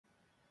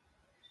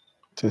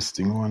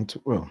Testing one,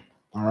 two. Well,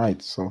 all right.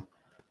 So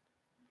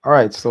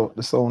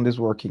the sound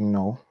is working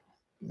now.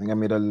 I think I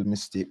made a little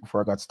mistake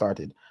before I got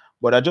started.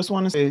 But I just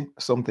want to say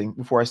something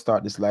before I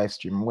start this live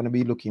stream. I'm going to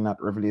be looking at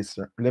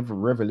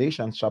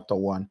Revelation chapter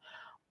 1.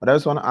 But I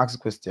just want to ask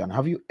a question.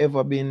 Have you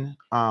ever been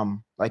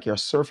like you're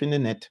surfing the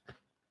net,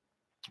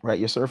 right?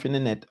 You're surfing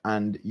the net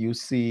and you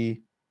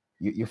see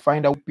you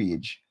find a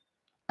page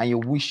and you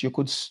wish you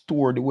could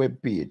store the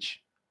web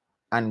page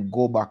and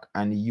go back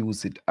and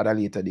use it at a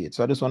later date.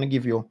 So I just want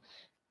to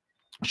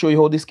show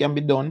you how this can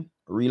be done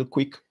real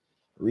quick,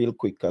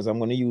 because I'm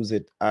going to use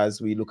it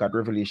as we look at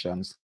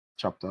Revelation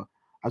chapter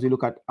 1.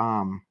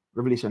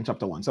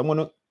 So I'm going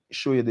to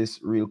show you this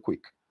real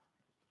quick.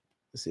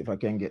 Let's see if I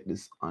can get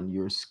this on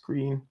your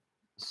screen.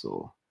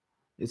 So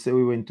let's say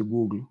we went to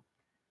Google,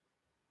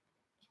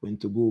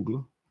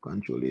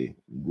 Control A,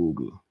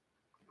 Google.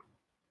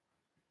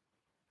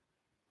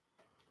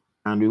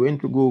 And we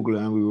went to Google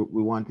and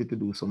we wanted to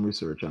do some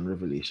research on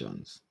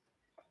Revelations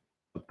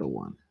chapter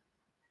 1.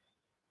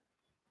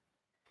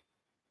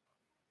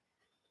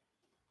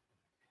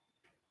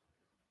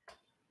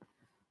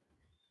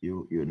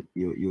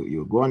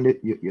 You go on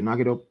you knock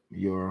it up,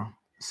 you're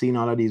seeing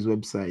all of these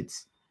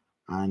websites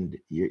and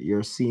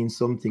you're seeing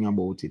something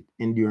about it.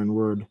 Enduring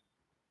Word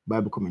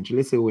Bible Commentary.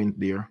 Let's say we went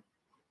there,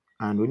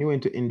 and when you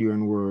went to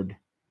Enduring Word,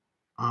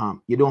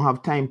 you don't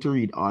have time to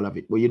read all of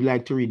it, but you'd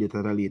like to read it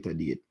at a later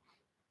date.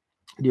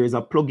 There is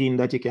a plugin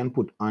that you can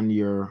put on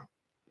your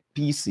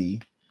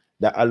PC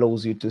that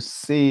allows you to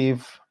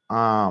save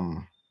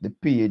the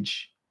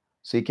page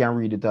so you can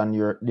read it on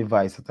your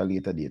device at a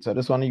later date. So I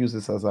just want to use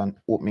this as an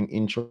opening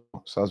intro.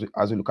 So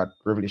as we look at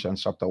Revelation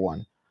chapter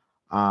 1,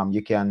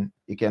 you can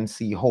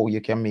see how you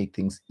can make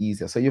things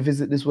easier. So you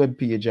visit this web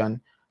page,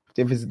 and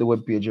after you visit the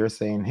web page, you're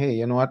saying, hey,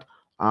 you know what?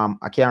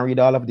 I can't read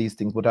all of these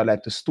things, but I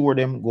like to store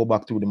them, go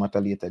back to them at a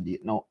later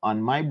date. Now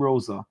on my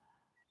browser,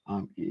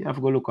 you have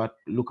to go look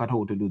at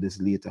how to do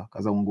this later,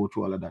 because I won't go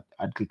through all of that.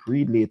 I'd click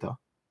read later,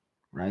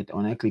 right?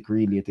 When I click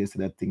read later, you see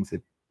that thing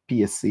says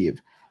PS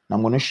save. Now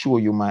I'm going to show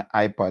you my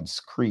iPad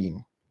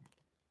screen.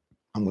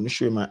 I'm going to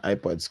show you my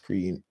iPad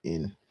screen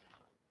in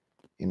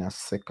a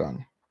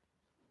second.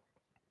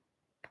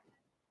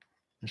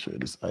 I'll show you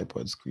this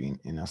iPad screen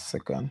in a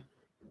second.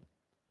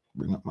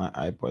 Bring up my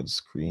iPad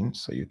screen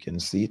so you can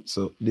see it.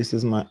 So this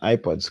is my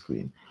iPad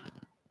screen,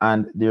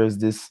 and there's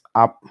this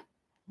app.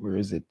 Where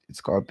is it?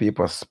 It's called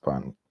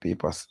Paperspan.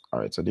 All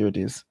right, so there it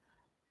is.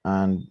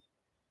 And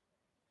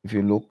if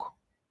you look,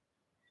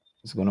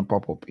 it's going to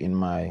pop up in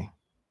my,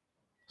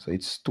 so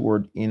it's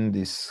stored in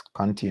this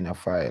container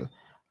file.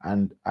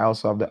 And I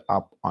also have the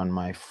app on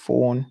my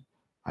phone.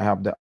 I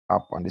have the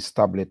app on this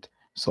tablet,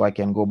 so I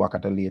can go back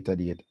at a later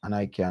date and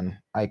I can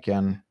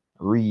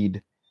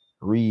read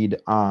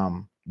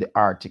the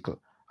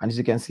article. And as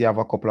you can see, I have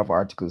a couple of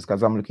articles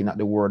because I'm looking at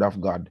the Word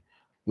of God,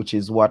 which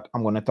is what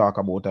I'm going to talk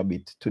about a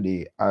bit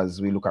today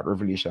as we look at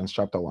Revelations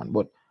chapter 1.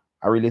 But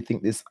I really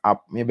think this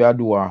app, maybe I'll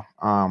do a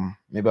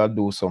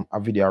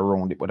video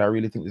around it, but I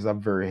really think this is a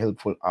very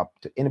helpful app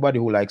to anybody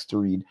who likes to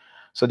read.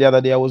 So the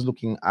other day I was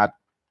looking at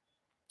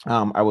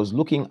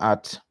the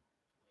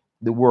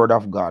Word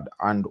of God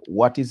and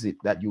what is it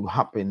that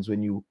happens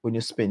when you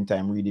spend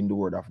time reading the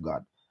Word of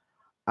God.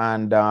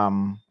 And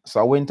so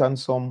I went on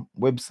some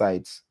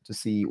websites to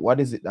see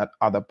what is it that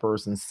other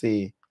persons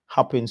say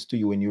happens to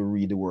you when you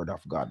read the Word of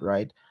God,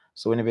 right?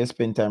 So whenever you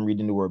spend time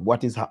reading the Word,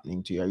 what is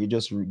happening to you? Are you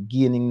just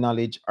gaining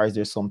knowledge, or is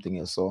there something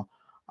else? So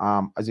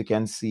as you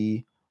can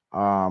see,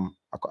 I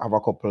have a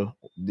couple,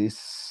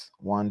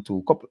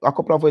 a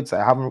couple of websites.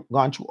 I haven't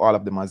gone through all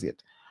of them as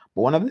yet.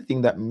 But one of the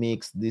things that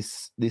makes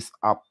this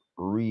app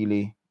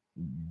really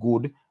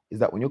good is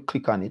that when you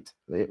click on it,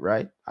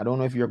 right? I don't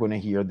know if you're going to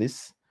hear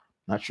this.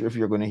 Not sure if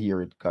you're going to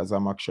hear it because you're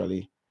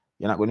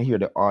not going to hear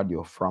the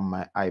audio from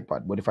my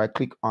iPad. But if I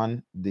click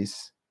on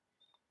this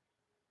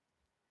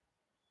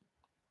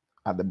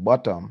at the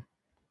bottom,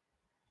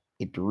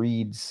 it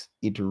reads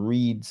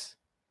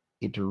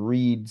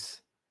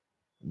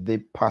the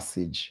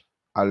passage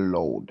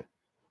aloud,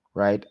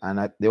 right?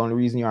 And the only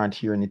reason you aren't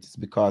hearing it is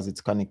because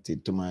it's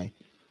connected to my,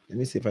 let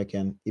me see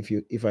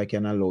if I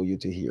can allow you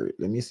to hear it.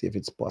 Let me see if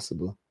it's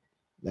possible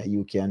that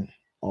you can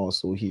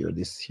also hear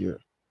this here.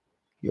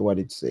 Hear what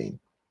it's saying.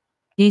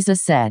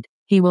 Jesus said,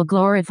 "He will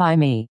glorify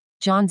me."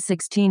 John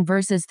 16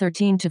 verses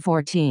 13 to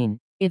 14.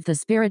 If the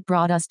Spirit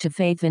brought us to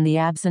faith in the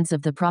absence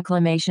of the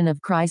proclamation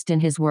of Christ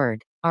in His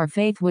Word, our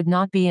faith would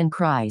not be in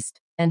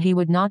Christ, and He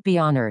would not be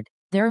honored.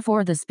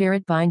 Therefore the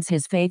Spirit binds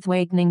His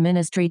faith-awakening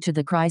ministry to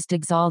the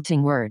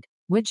Christ-exalting Word,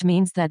 which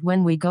means that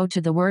when we go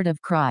to the Word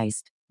of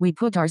Christ, we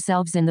put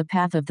ourselves in the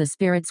path of the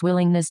Spirit's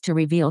willingness to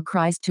reveal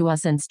Christ to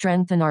us and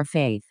strengthen our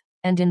faith.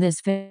 And in this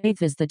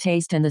faith is the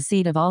taste and the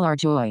seed of all our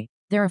joy.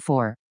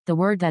 Therefore, the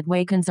Word that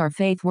wakens our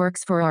faith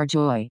works for our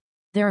joy.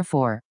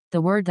 Therefore,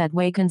 the Word that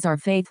wakens our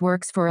faith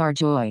works for our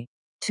joy.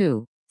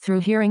 2.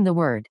 Through hearing the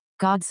Word,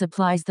 God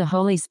supplies the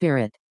Holy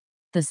Spirit.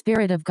 The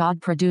Spirit of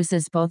God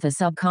produces both a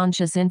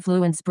subconscious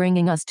influence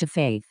bringing us to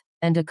faith,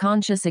 and a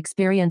conscious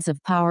experience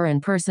of power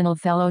and personal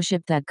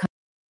fellowship that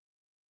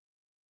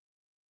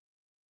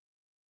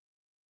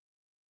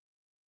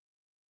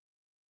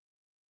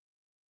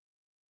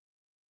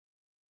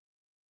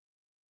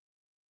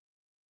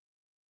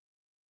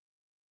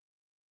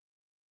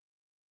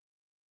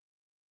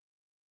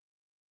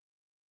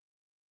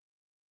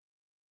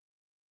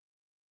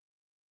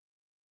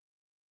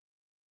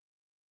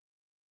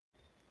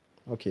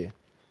Okay.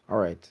 All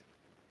right.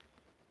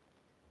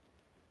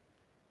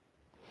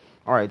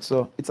 All right,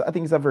 so it's I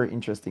think it's a very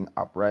interesting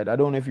app, right? I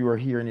don't know if you were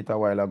hearing it a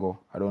while ago.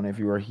 I don't know if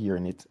you were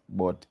hearing it,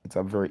 but it's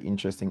a very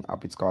interesting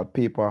app. It's called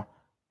Paper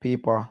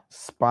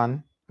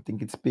Span. I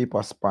think it's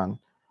Paper Span,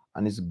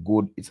 and it's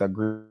good. It's a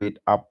great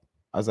app.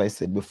 As I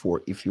said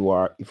before, if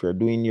you're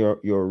doing your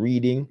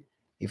reading,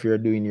 if you're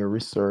doing your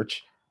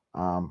research,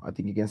 I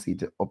think you can see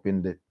it up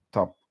in the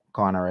top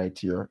corner right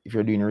here. If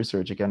you're doing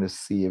research, you can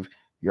just save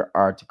your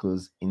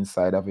articles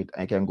inside of it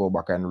and you can go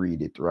back and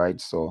read it, right?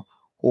 So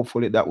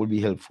hopefully that will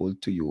be helpful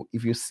to you.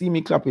 If you see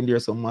me clapping, there are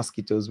some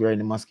mosquitoes. We're in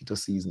the mosquito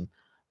season,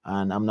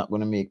 and I'm not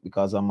going to make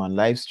because I'm on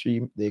live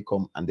stream. They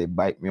come and they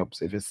bite me up.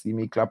 So if you see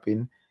me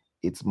clapping,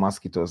 it's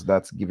mosquitoes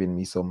that's giving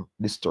me some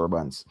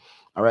disturbance.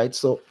 All right.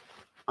 So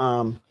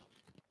um,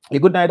 a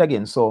good night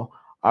again. So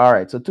all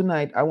right. So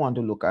tonight I want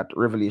to look at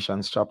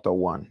Revelations chapter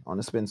 1. I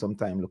want to spend some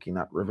time looking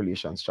at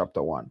Revelations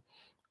chapter 1,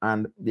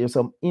 and there's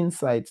some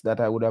insights that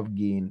I would have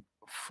gained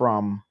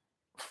from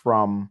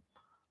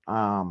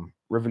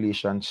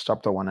Revelation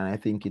chapter 1, and I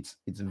think it's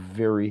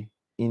very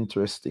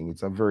interesting.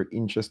 It's a very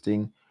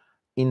interesting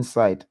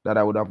insight that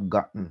I would have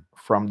gotten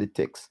from the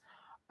text.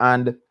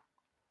 And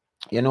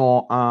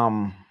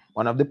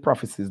one of the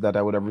prophecies that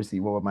I would have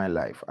received over my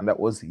life, and that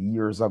was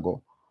years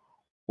ago,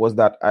 was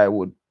that I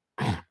would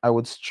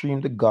stream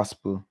the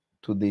gospel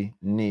to the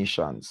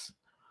nations.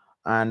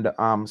 And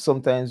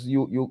sometimes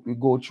you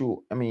go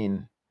through, I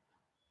mean,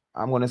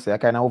 I'm gonna say I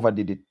kind of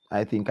overdid it.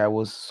 I think I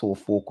was so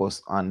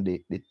focused on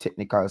the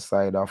technical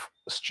side of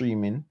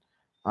streaming.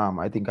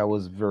 I think I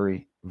was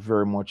very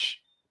much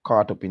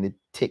caught up in the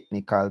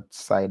technical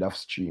side of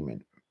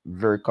streaming.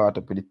 Very caught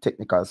up in the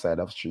technical side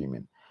of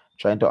streaming,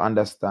 trying to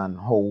understand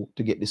how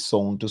to get the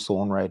sound to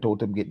sound right, how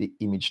to get the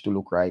image to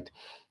look right,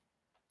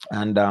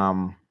 and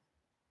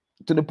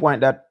to the point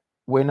that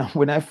when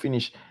I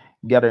finish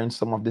gathering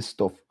some of this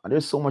stuff, and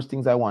there's so much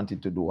things I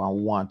wanted to do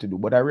and want to do,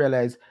 but I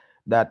realized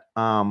that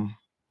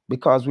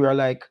because we are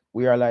like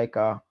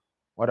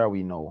what are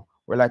we now?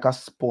 We're like a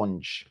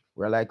sponge.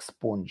 We're like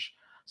sponge.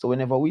 So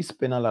whenever we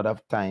spend a lot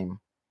of time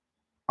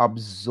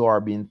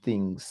absorbing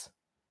things,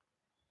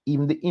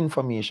 even the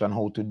information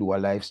how to do a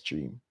live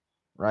stream,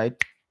 right?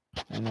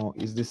 I know,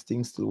 is this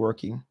thing still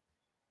working?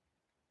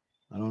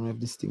 I don't know if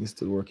this thing is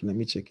still working. Let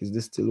me check. Is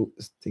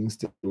thing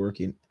still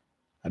working?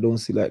 I don't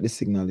see like the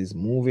signal is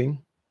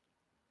moving.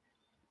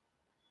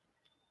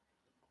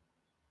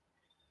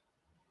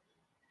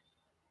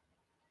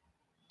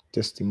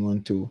 Testing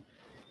one, two.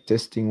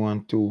 Testing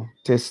one, two.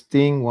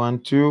 Testing one,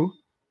 two.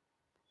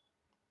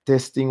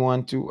 Testing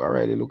one, two. All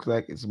right, it looks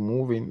like it's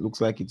moving. Looks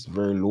like it's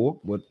very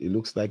low, but it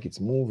looks like it's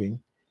moving.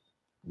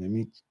 Let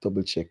me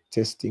double check.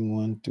 Testing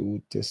one,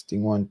 two.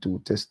 Testing one, two.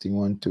 Testing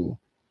one, two.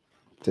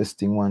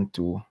 Testing one,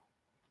 two.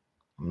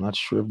 I'm not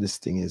sure if this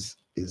thing is.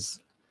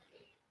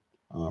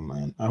 Oh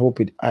man, I hope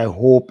it. I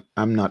hope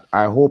I'm not.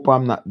 I hope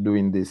I'm not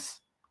doing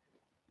this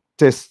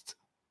test.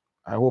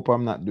 I hope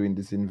I'm not doing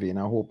this in vain.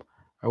 I hope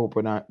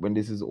when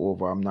this is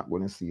over, I'm not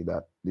going to see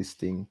that this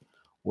thing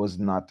was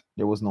not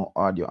there was no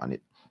audio on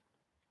it.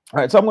 All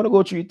right, so I'm going to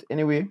go through it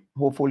anyway.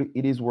 Hopefully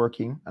it is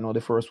working. I know the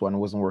first one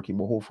wasn't working,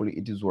 but hopefully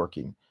it is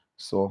working.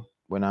 So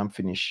when I'm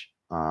finished,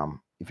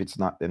 if it's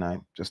not, then I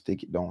just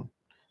take it down.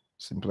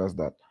 Simple as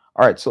that.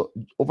 All right, so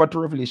over to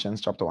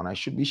Revelations chapter 1. I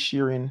should be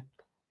sharing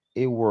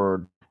a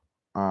word.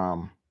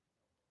 What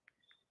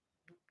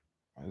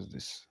is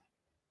this?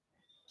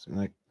 So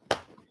like,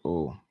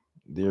 oh,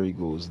 there he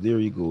goes. There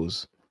he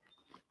goes.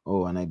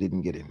 Oh, and I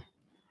didn't get him.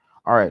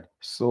 All right.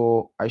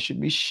 So I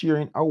should be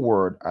sharing a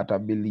word at a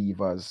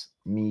believers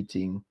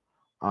meeting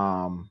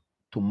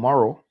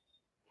tomorrow,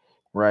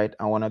 right?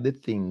 And one of the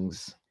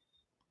things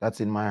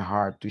that's in my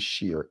heart to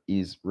share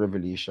is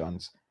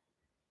Revelations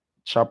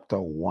chapter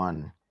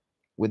 1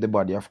 with the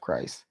body of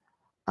Christ.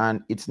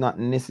 And it's not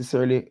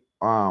necessarily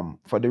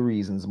for the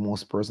reasons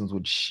most persons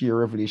would share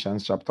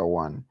Revelations chapter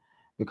 1,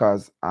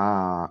 because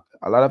a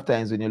lot of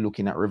times when you're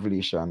looking at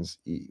Revelations,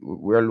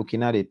 we're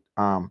looking at it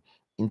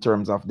in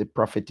terms of the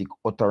prophetic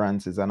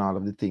utterances and all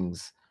of the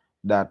things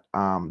that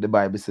the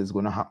Bible says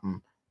going to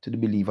happen to the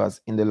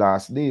believers in the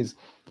last days.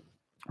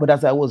 But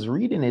as I was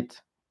reading it,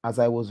 as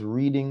I was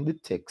reading the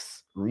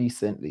text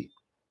recently,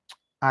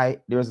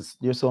 there's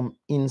some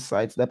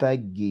insights that I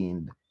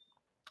gained,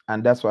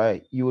 and that's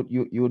why you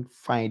would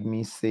find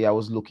me say I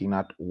was looking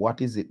at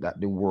what is it that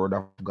the word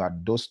of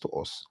God does to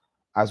us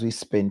as we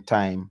spend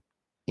time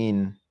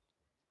in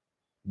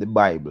the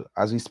Bible,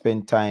 as we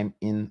spend time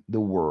in the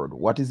word.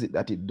 What is it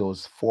that it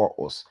does for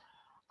us?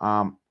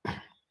 um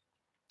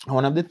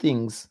One of the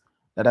things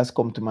that has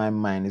come to my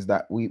mind is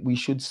that we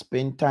should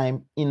spend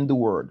time in the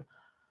word,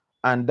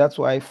 and that's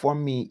why for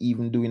me,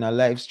 even doing a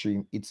live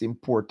stream,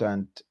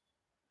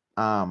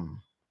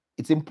 um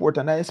it's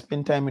important that I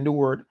spend time in the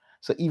word.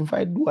 So even if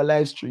I do a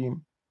live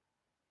stream,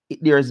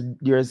 there's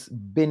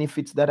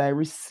benefits that I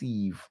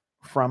receive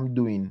from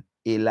doing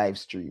a live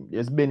stream.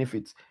 There's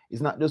benefits.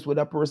 It's not just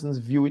whether persons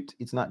view it,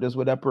 it's not just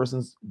whether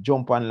persons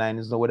jump online,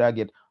 it's not whether I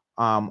get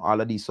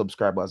all of these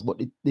subscribers,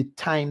 but the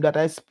time that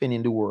I spend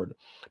in the word.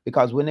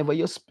 Because whenever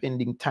you're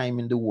spending time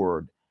in the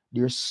word,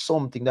 there's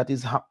something that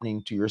is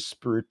happening to your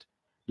spirit.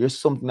 There's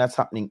something that's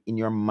happening in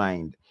your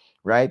mind,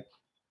 right?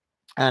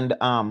 And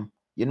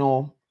you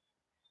know,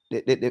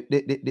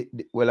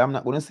 well, I'm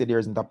not going to say there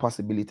isn't a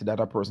possibility that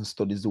a person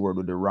studies the word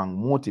with the wrong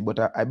motive, but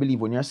I believe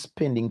when you're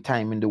spending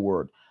time in the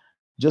word,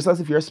 just as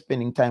if you're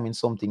spending time in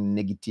something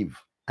negative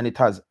and it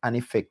has an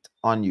effect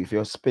on you, if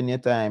you're spending your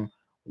time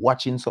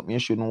watching something you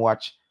shouldn't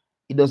watch,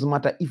 it doesn't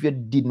matter if you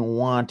didn't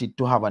want it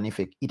to have an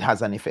effect, it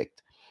has an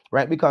effect,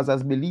 right? Because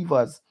as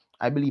believers,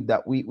 I believe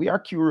that we are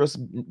curious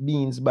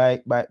beings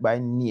by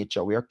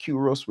nature. We are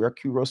curious. We are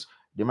curious.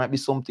 There might be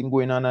something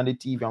going on the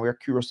TV, and we're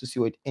curious to see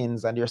how it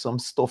ends, and there's some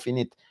stuff in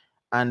it,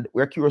 and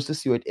we're curious to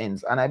see how it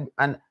ends.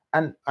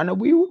 And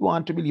we would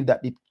want to believe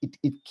that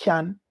it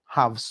can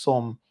have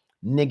some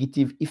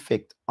negative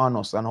effect on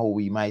us and how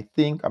we might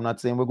think. I'm not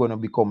saying we're going to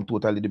become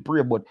totally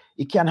depraved, but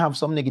it can have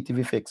some negative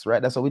effects,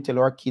 right? That's why we tell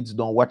our kids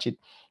don't watch it.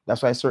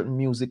 That's why certain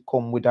music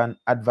come with an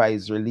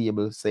advisory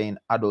label saying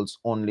adults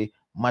only,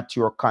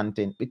 mature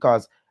content,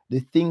 because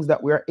the things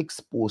that we are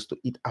exposed to,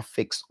 it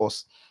affects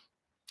us.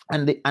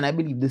 And I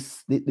believe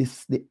this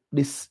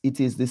it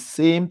is the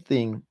same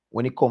thing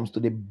when it comes to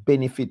the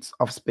benefits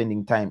of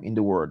spending time in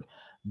the word.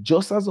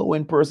 Just as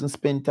when persons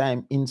spend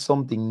time in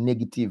something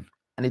negative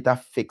and it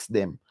affects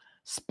them,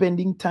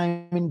 spending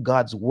time in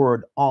God's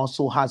word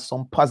also has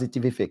some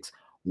positive effects,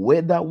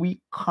 whether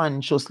we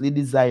consciously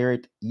desire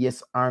it,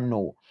 yes or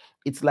no.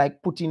 It's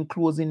like putting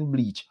clothes in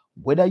bleach.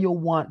 Whether you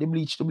want the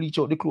bleach to bleach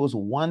out the clothes,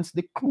 once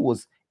the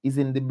clothes is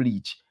in the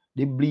bleach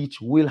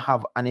will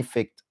have an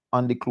effect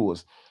on the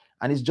clothes.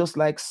 And it's just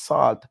like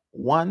salt.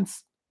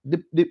 Once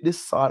the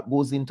salt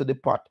goes into the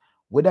pot,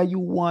 whether you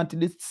want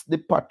the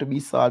pot to be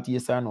salty,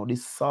 yes or no, the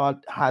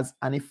salt has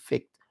an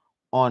effect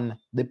on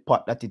the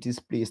pot that it is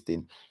placed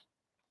in.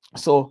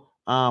 So,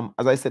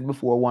 as I said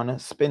before, I want to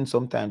spend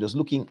some time just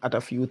looking at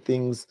a few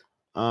things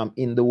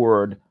in the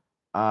word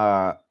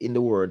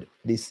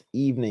this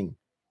evening,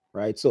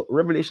 right? So,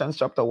 Revelation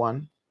chapter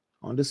 1,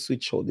 on the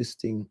switch how this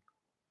thing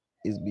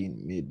is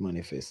being made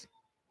manifest.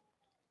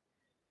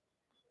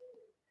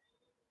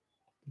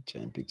 Picture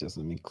and pictures.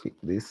 Let me click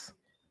this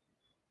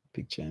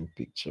picture and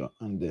picture,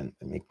 and then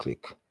let me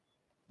click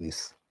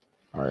this.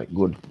 All right,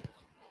 good.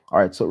 All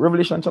right, so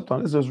Revelation chapter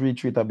 1, let's just read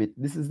through it a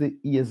bit. This is the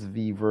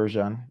ESV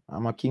version.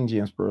 I'm a King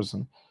James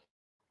person,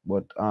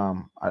 but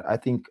I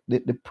think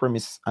the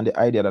premise and the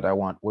idea that I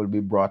want will be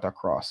brought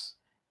across.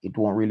 It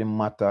won't really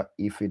matter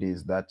if it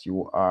is that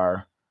you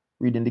are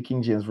reading the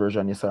King James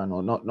version, yes or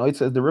no. No, it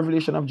says the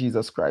revelation of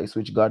Jesus Christ,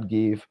 which God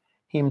gave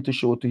him to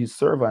show to his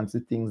servants the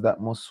things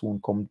that must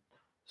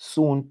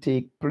soon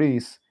take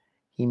place.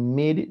 He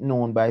made it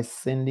known by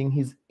sending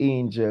his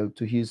angel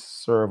to his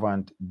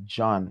servant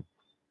John,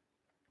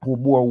 who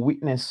bore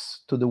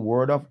witness to the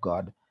word of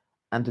God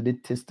and to the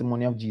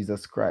testimony of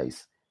Jesus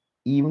Christ,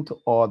 even to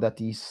all that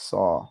he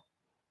saw.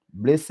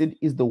 Blessed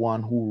is the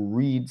one who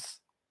reads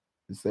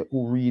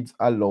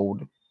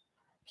aloud.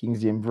 King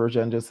James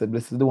Version just said,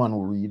 blessed is the one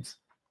who reads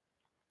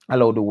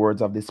aloud the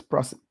words of this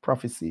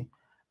prophecy,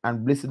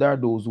 and blessed are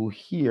those who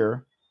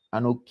hear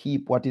and who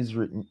keep what is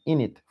written in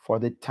it, for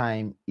the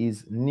time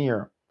is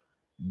near.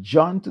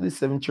 John to the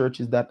seven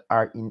churches that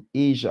are in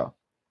Asia,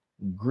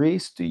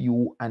 grace to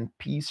you and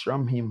peace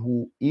from him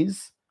who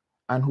is,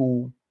 and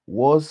who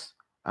was,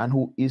 and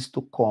who is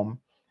to come,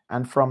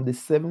 and from the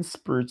seven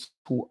spirits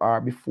who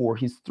are before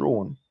his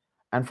throne,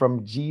 and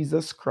from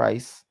Jesus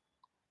Christ,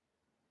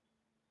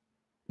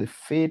 the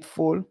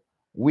faithful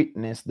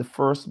witness, the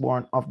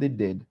firstborn of the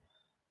dead,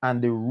 and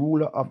the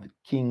ruler of the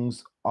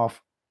kings of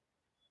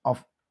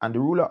and the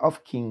ruler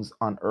of kings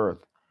on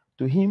earth.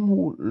 To him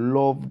who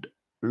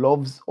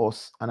loves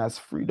us and has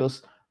freed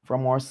us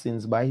from our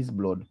sins by his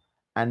blood,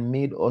 and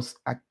made us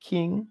a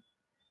king,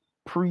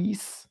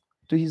 priest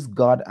to his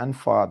God and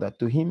Father.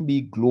 To him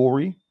be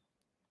glory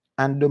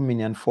and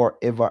dominion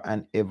forever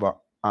and ever.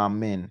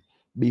 Amen.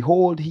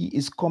 Behold, he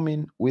is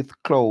coming with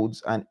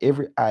clouds, and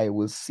every eye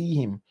will see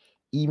him,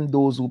 even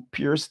those who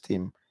pierced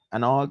him,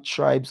 and all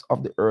tribes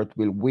of the earth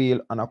will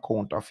wail on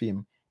account of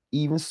him.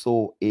 Even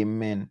so,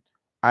 amen.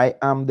 I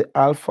am the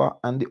Alpha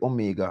and the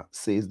Omega,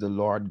 says the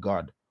Lord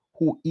God,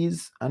 who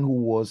is and who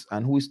was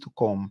and who is to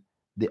come,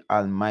 the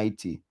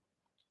Almighty.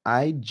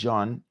 I,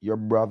 John, your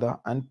brother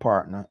and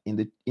partner in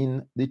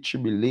the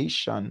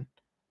tribulation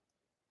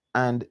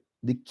and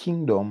the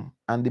kingdom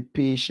and the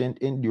patient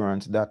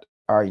endurance that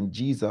are in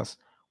Jesus,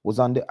 was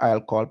on the isle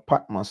called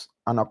Patmos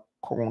on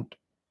account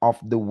of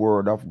the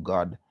word of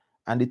God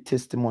and the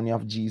testimony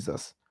of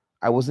Jesus.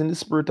 I was in the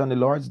Spirit on the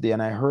Lord's day,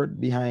 and I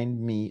heard behind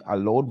me a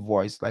loud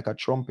voice like a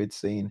trumpet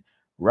saying,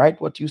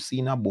 write what you see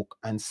in a book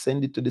and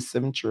send it to the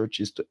seven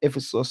churches, to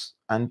Ephesus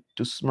and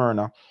to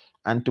Smyrna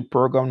and to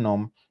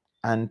Pergamum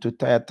and to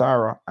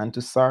Thyatira and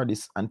to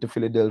Sardis and to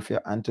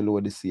Philadelphia and to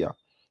Laodicea.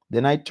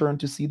 Then I turned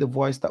to see the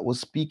voice that was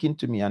speaking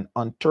to me, and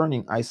on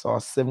turning, I saw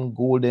seven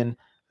golden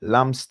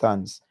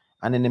lampstands,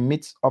 and in the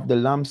midst of the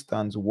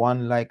lampstands,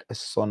 one like a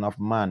son of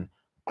man,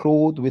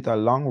 clothed with a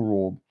long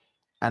robe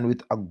and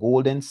with a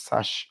golden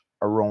sash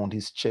around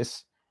his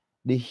chest.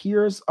 The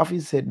hairs of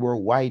his head were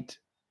white,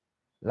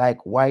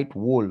 like white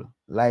wool,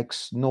 like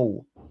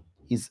snow.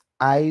 His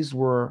eyes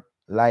were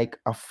like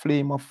a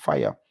flame of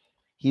fire.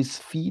 His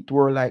feet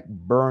were like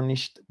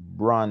burnished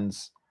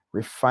bronze,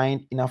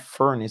 refined in a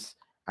furnace,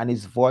 and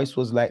his voice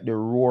was like the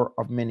roar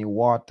of many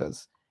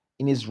waters.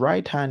 In his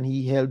right hand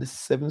he held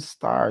 7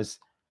 stars.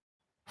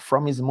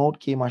 From his mouth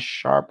came a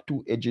sharp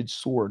two-edged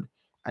sword,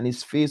 and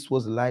his face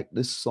was like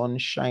the sun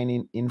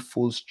shining in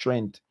full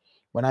strength.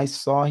 When I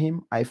saw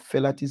him, I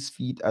fell at his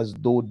feet as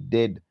though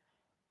dead.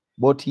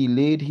 But he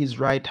laid his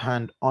right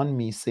hand on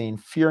me, saying,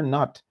 Fear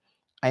not,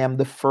 I am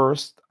the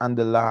first and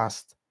the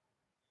last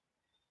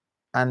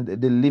and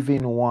the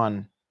living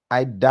one.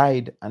 I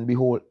died, and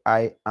behold,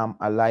 I am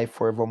alive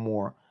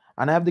forevermore.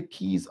 And I have the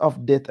keys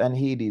of death and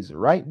Hades.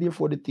 Write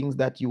therefore the things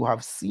that you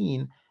have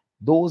seen,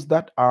 those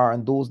that are,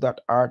 and those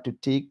that are to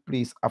take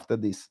place after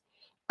this.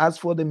 As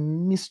for the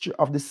mystery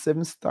of the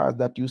 7 stars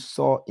that you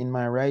saw in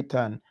my right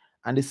hand,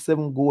 and the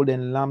 7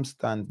 golden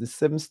lampstands, the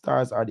 7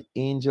 stars are the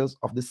angels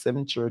of the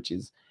 7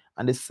 churches,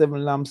 and the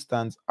 7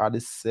 lampstands are the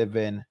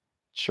 7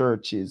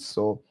 churches.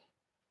 So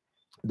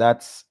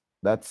that's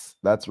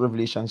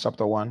Revelation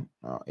chapter 1.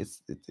 It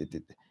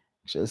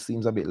actually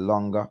seems a bit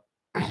longer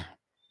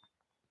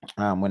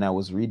when I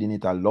was reading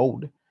it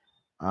aloud.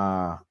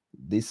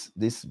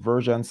 This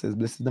version says,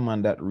 "Blessed is the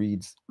man that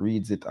reads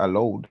it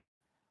aloud."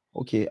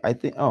 Okay, I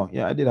think, oh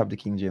yeah, I did have the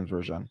King James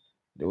version.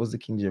 There was the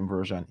King James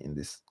version in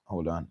this.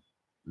 Hold on,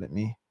 let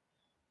me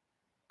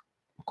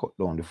cut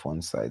down the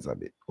font size a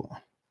bit. Oh.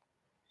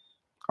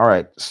 All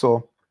right,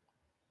 so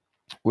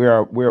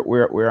where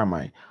am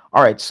I?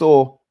 All right,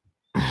 so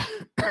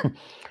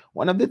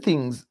one of the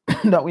things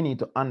that we need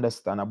to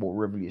understand about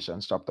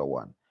Revelation chapter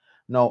 1.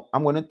 Now,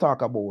 I'm going to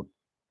talk about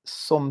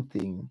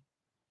something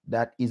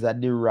that is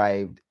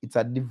it's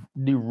a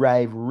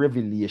derived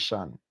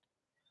revelation,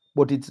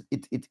 but it's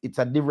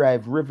a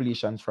derived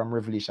revelation from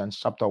Revelation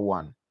chapter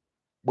 1,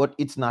 but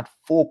it's not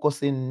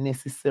focusing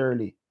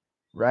necessarily,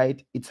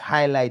 right? It's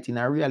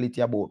highlighting a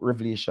reality about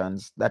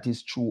Revelations that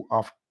is true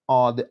of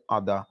all the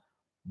other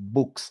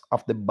books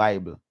of the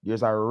Bible.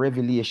 There's a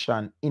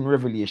revelation in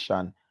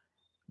Revelation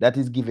that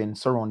is given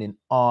surrounding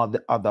all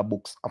the other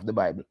books of the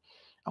Bible.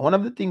 And one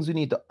of the things we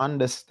need to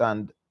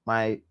understand,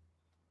 my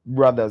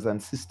brothers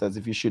and sisters,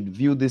 if you should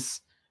view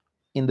this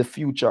in the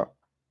future,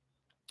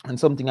 and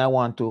something I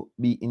want to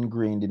be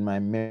ingrained in my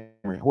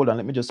memory. Hold on,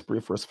 let me just pray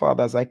first.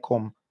 Father, as I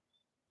come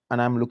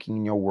and I'm looking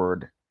in your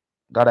word,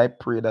 God, I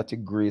pray that the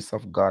grace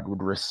of God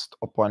would rest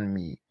upon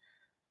me.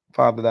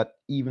 Father, that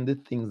even the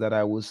things that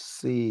I will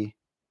say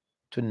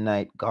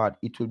tonight, God,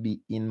 it will be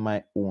in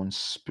my own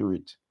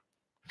spirit.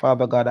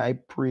 Father God, I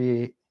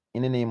pray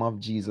in the name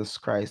of Jesus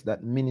Christ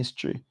that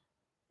ministry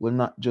will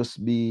not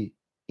just be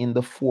in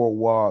the 4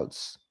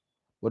 walls,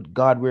 but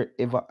God,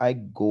 wherever I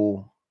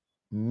go,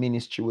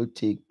 ministry will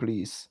take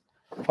place.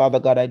 Father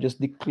God, I just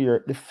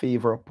declare the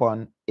favor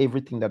upon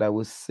everything that I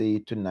will say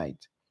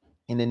tonight.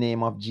 In the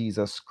name of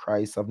Jesus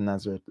Christ of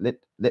Nazareth,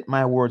 let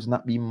my words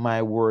not be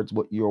my words,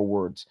 but your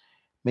words.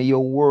 May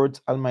your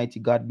words, Almighty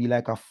God, be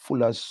like a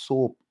fuller's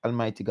soap,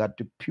 Almighty God,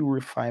 to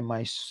purify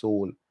my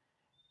soul.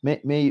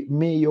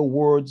 May your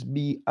words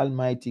be,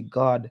 Almighty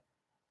God,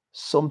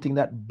 something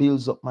that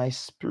builds up my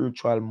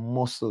spiritual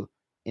muscle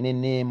in the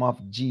name of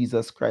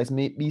Jesus Christ.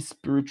 May it be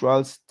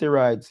spiritual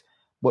steroids,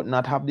 but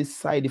not have the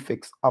side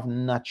effects of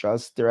natural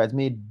steroids.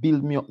 May it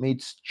build me up, may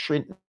it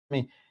strengthen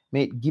me,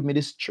 may it give me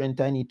the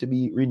strength I need to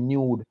be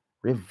renewed,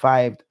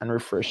 revived, and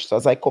refreshed. So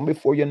as I come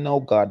before you now,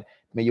 God,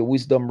 may your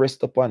wisdom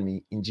rest upon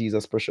me in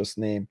Jesus' precious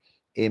name.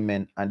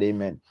 Amen and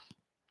amen.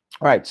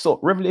 All right, so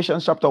Revelation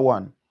chapter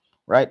 1,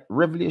 right?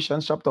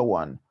 Revelation chapter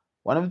 1.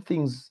 One of the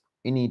things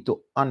you need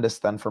to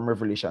understand from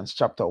Revelation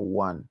chapter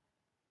 1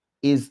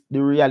 is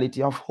the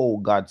reality of how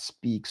God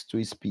speaks to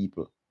his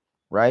people,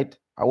 right?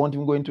 I won't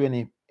even go into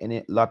any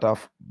lot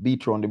of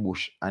beat around the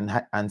bush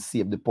and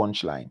save the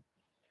punchline.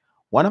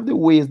 One of the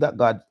ways that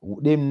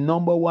the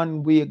number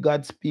one way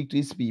God speaks to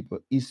his people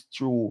is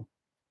through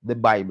the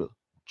Bible,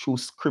 through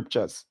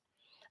scriptures.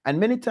 And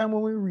many times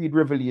when we read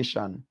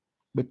Revelation,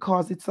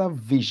 because it's a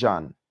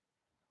vision,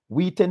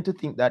 we tend to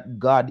think that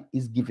God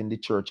is giving the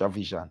church a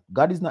vision.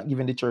 God is not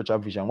giving the church a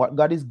vision. What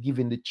God is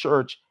giving the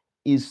church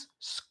is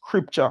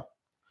scripture.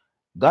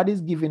 God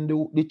is giving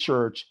the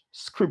church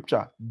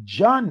scripture.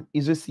 John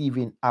is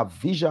receiving a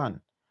vision.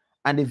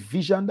 And the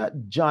vision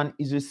that John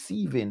is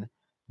receiving,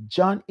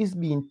 John is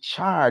being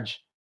charged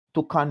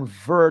to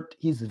convert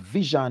his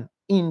vision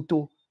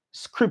into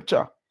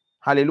scripture.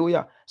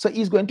 Hallelujah. So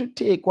he's going to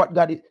take what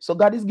God is. So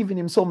God is giving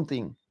him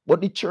something.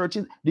 But the church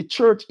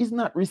is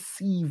not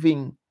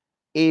receiving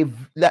if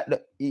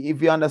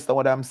you understand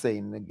what I'm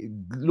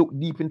saying, look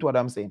deep into what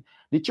I'm saying.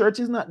 The church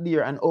is not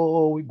there and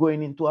we're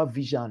going into a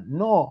vision.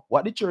 No,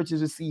 what the church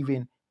is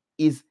receiving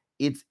is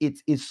it's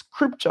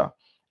scripture,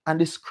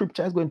 and the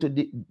scripture is going to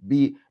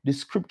be the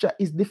scripture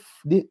is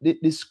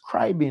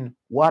describing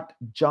what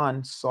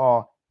John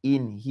saw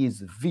in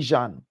his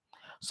vision.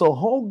 So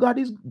how God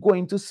is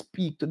going to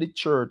speak to the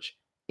church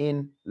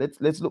in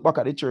let's look back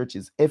at the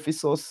churches,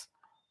 Ephesus,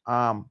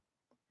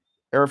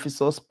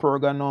 Ephesus,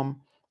 Pergamum.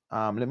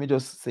 Let me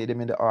just say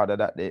them in the order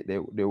that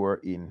they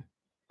were in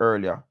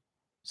earlier.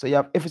 So you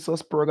have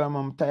Ephesus,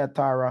 Pergamum,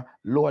 Thyatira,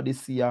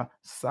 Laodicea,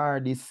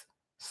 Sardis,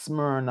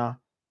 Smyrna.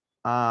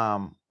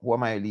 What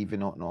am I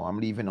leaving out now? I'm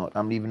leaving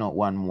out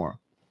one more.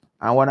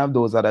 And one of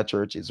those other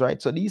churches,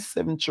 right? So these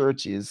seven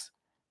churches,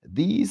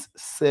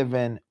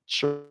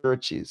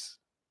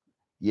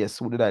 yes,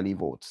 who did I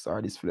leave out?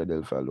 Sardis,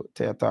 Philadelphia,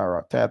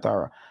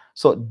 Thyatira.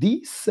 So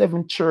these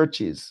seven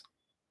churches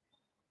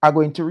are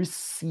going to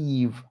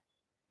receive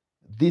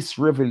this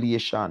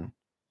revelation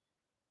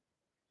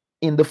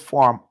in the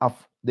form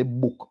of the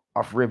book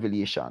of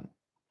Revelation.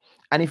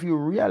 And if you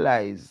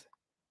realize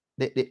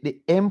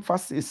the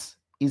emphasis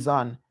is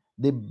on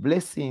the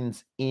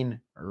blessings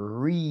in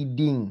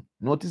reading.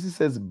 Notice it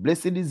says,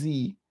 blessed is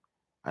he.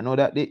 I know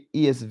that the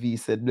ESV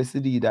said, blessed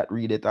is he that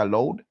read it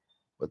aloud,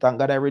 but thank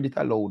God I read it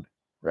aloud,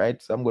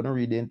 right? So I'm going to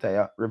read the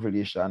entire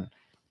Revelation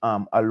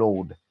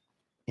aloud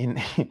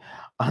in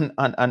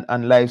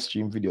on live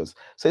stream videos.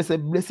 So it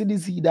said, blessed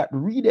is he that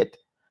read it.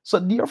 So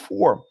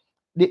therefore,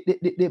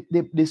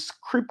 the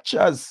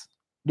scriptures,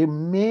 the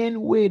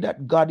main way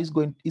that God is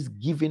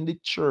giving the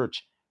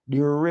church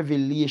the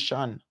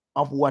revelation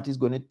of what is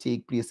going to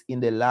take place in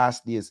the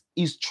last days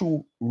is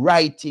through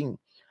writing.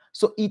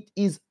 So it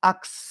is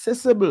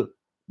accessible,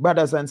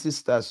 brothers and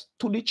sisters,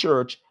 to the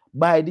church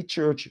by the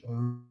church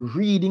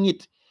reading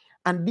it.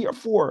 And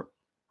therefore,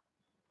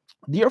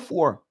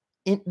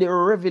 in the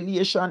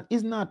revelation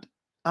is not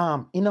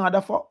in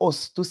order for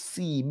us to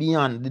see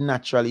beyond the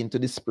natural into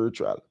the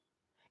spiritual.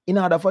 In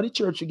order for the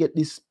church to get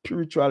this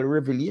spiritual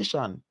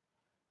revelation,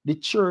 the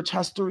church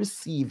has to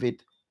receive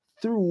it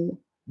through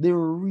the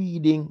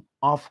reading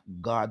of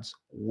God's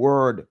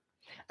word.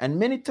 And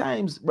many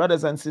times,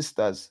 brothers and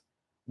sisters,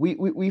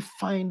 we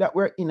find that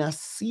we're in a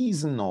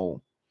season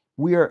now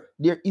where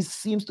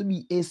seems to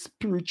be a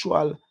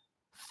spiritual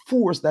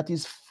force that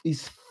is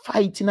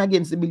fighting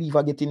against the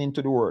believer getting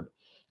into the word.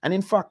 And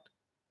in fact,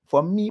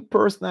 for me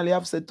personally,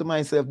 I've said to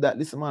myself that,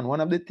 listen, man,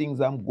 one of the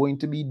things I'm going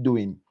to be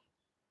doing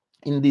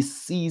in this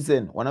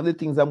season, one of the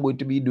things I'm going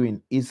to be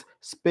doing is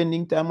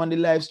spending time on the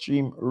live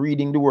stream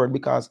reading the word,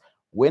 because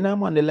when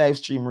I'm on the live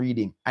stream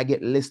reading, I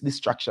get less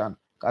distraction.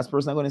 Because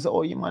person are going to say,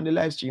 oh, you're on the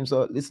live stream,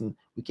 so listen,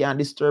 we can't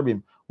disturb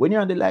him. When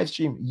you're on the live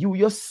stream, you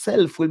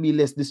yourself will be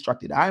less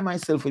distracted. I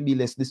myself will be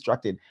less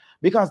distracted,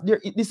 because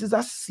this is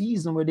a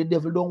season where the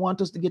devil don't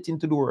want us to get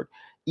into the word.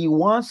 He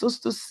wants us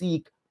to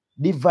seek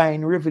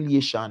divine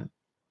revelation,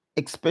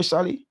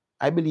 especially,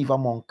 I believe,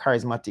 among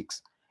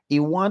charismatics. He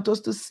wants us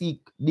to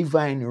seek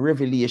divine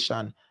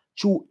revelation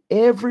through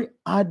every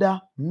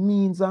other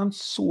means and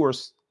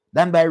source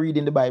than by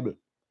reading the Bible.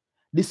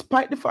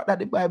 Despite the fact that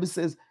the Bible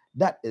says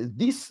that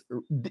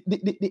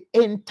the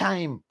end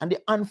time and the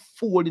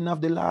unfolding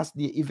of the last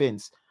day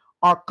events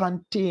are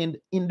contained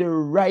in the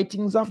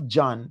writings of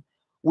John,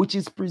 which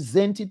is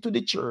presented to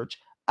the church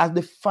as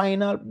the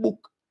final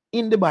book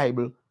in the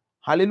Bible.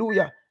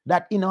 Hallelujah.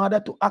 That in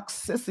order to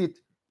access it,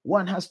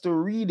 one has to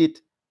read it.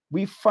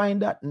 We find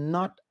that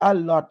not a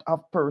lot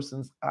of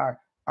persons are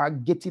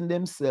getting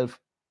themselves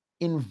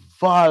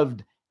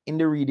involved in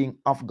the reading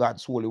of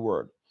God's holy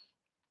word.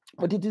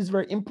 But it is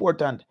very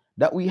important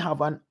that we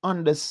have an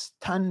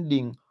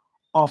understanding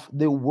of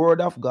the word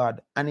of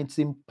God and its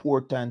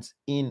importance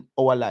in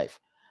our life.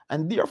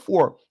 And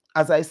therefore,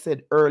 as I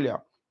said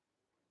earlier,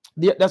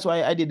 that's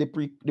why I did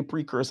the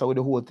precursor with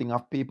the whole thing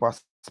of paper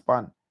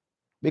span,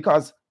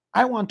 because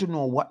I want to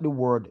know what the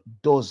word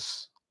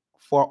does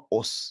for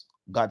us,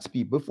 God's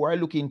people. Before I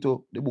look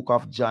into the book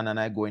of John and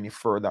I go any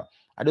further,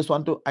 I just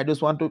want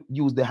to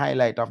use the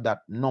highlight of that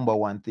number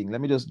one thing.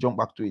 Let me just jump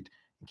back to it,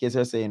 in case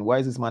you're saying, why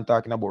is this man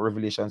talking about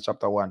Revelation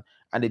chapter 1,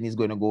 and then he's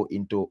going to go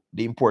into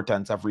the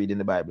importance of reading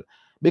the Bible?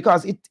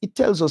 Because it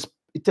tells us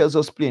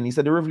plain. He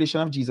said the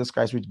revelation of Jesus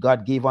Christ, which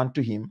God gave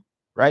unto him,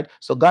 right?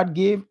 So God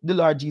gave the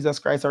Lord Jesus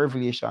Christ a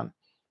revelation,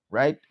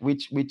 right?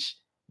 Which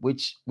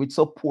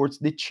supports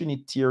the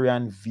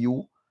Trinitarian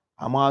view.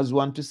 I'm always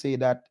want to say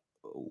that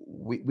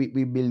we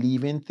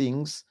believe in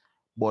things,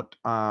 but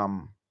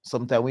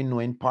sometimes we know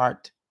in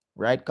part,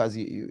 right? Because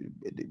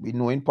we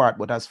know in part,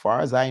 but as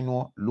far as I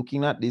know,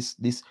 looking at this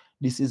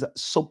is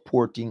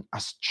supporting a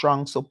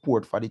strong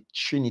support for the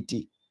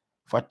Trinity,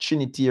 for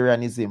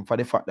Trinitarianism, for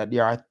the fact that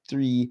there are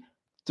three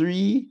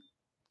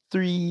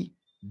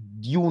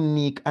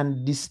unique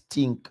and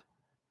distinct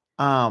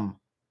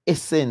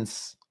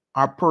essence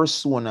or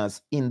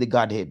personas in the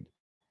Godhead.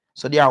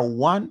 So they are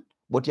one,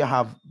 but you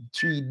have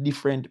three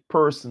different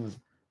persons.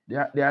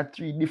 There are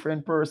three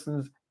different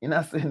persons in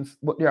a sense,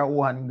 but they are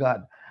one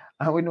God.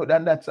 And we know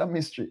that that's a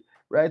mystery,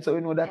 right? So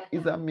we know that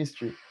is a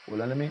mystery.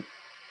 Hold on, let me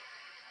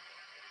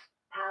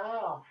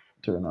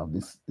turn off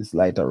this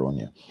light around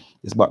here.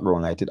 This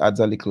background light. It adds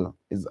a little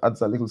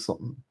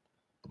something.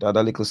 It adds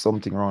a little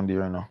something around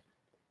here, you know.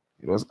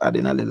 It was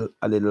adding a little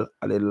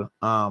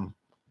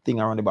thing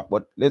around the back,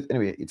 but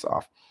anyway, it's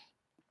off.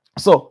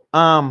 So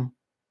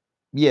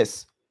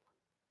yes,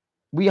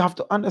 we have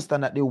to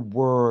understand that the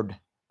word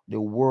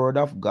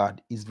of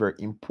God is very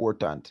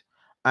important.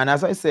 And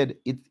as I said,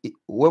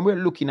 when we're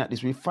looking at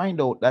this, we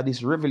find out that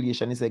this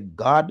revelation is a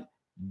God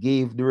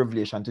gave the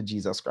revelation to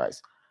Jesus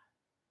Christ.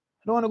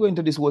 I don't want to go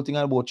into this whole thing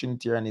about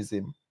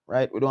Trinitarianism,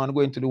 right? We don't want to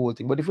go into the whole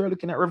thing. But if you're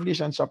looking at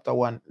Revelation chapter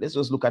 1, let's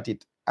just look at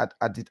it at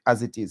it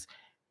as it is.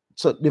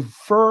 So the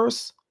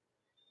first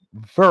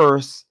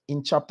verse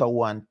in chapter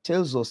 1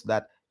 tells us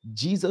that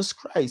Jesus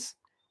Christ,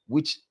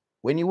 which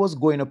when he was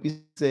going up, he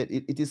said,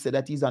 it is said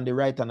that he's on the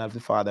right hand of the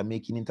Father,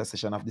 making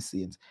intercession of the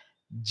saints.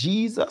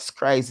 Jesus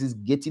Christ is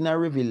getting a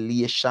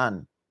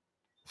revelation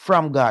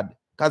from God.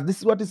 Because this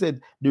is what he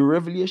said, the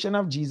revelation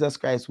of Jesus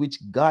Christ, which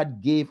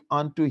God gave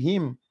unto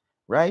him,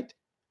 right?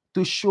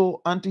 To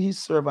show unto his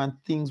servant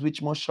things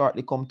which must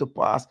shortly come to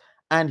pass.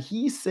 And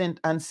he sent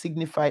and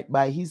signified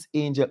by his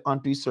angel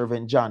unto his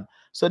servant John.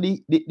 So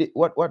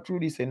what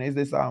Rudy saying is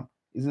this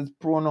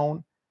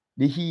pronoun,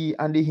 the he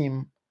and the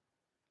him.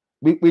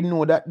 We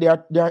know that they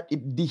are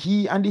the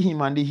he and the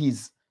him and the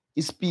his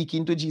is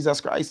speaking to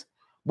Jesus Christ.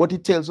 But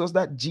it tells us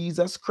that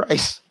Jesus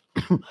Christ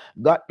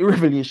got the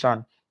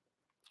revelation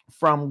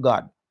from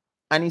God.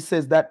 And he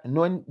says that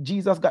when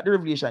Jesus got the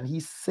revelation,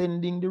 he's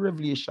sending the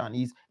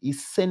revelation.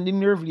 He's sending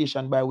the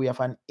revelation by way of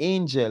an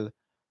angel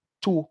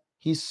to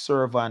his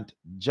servant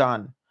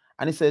John.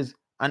 And he says,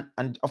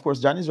 and of course,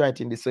 John is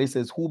writing this. So he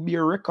says, who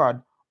bear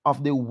record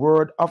of the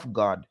word of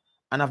God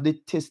and of the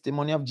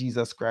testimony of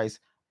Jesus Christ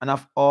and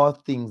of all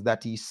things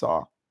that he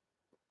saw.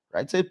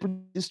 Right? So it's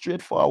pretty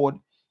straightforward,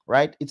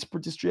 right? It's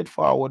pretty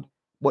straightforward.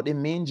 But the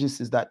main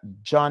gist is that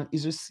John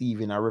is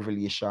receiving a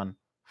revelation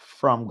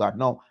from God.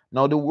 Now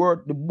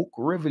the book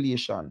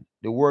Revelation,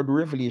 the word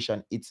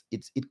revelation,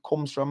 it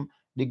comes from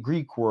the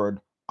Greek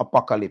word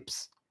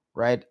apocalypse,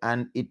 right?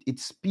 And it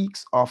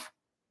speaks of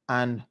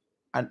an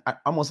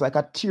almost like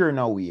a tearing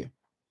away.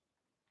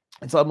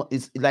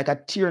 It's like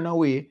a tearing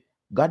away.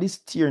 God is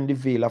tearing the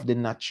veil of the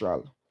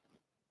natural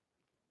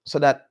so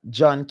that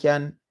John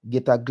can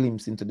get a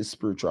glimpse into the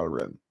spiritual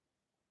realm.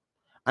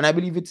 And I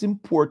believe it's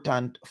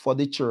important for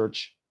the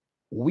church,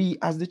 we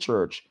as the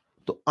church,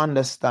 to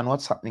understand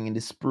what's happening in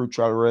the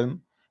spiritual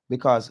realm,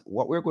 because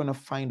what we're going to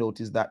find out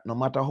is that no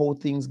matter how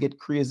things get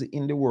crazy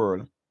in the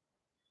world,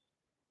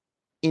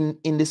 in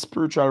the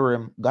spiritual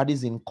realm, God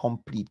is in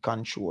complete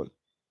control.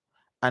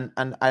 And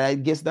I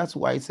guess that's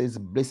why it says,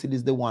 blessed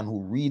is the one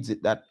who reads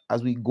it, that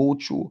as we go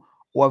through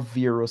our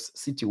various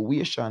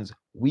situations,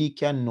 we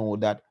can know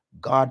that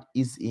God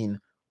is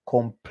in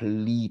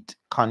complete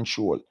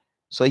control.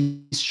 So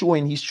he's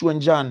showing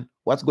John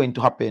what's going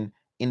to happen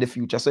in the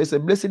future. So he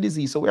said, blessed is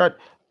he. So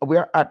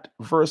we're at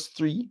verse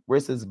 3, where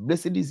it says,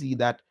 blessed is he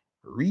that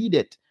read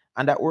it.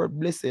 And that word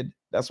blessed,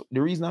 that's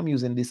the reason I'm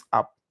using this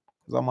app,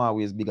 because I'm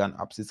always big on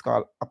apps. It's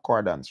called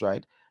Accordance,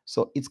 right?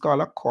 So it's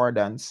called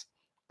Accordance.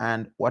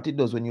 And what it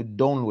does when you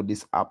download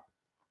this app,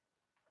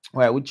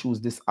 right, we choose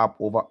this app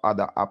over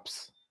other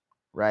apps,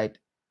 right,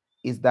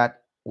 is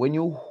that when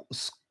you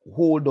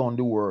hold on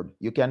the word,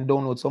 you can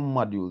download some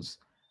modules,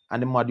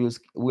 and the modules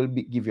will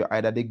give you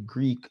either a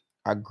Greek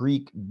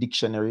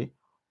dictionary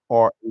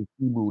or a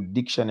Hebrew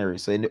dictionary.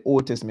 So in the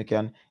Old Testament,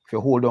 if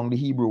you hold on the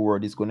Hebrew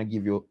word, it's going to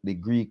give you the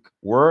Greek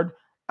word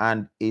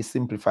and a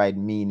simplified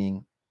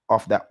meaning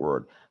of that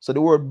word. So the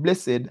word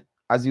blessed,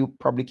 as you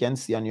probably can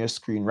see on your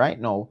screen right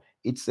now,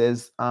 it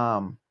says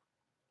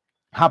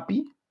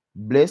happy,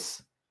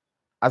 blessed.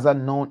 As a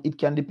noun, it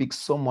can depict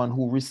someone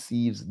who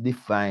receives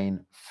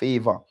divine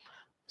favor.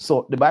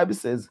 So the Bible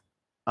says,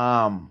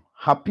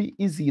 happy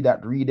is he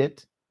that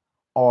readeth,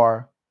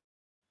 or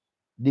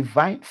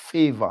divine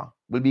favor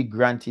will be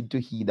granted to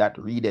he that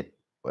readeth.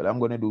 Well, I'm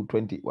going to do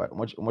 20,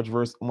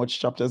 much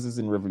chapters is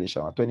in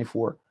Revelation?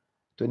 24,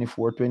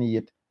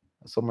 28,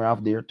 somewhere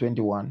up there,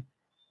 21.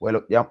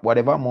 Well, yeah,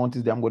 whatever amount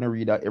is there, I'm going to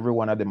read out every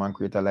one of them and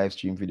create a live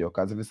stream video.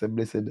 Because if it's a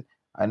blessed,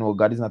 I know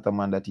God is not a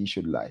man that he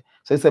should lie.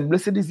 So it said,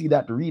 blessed is he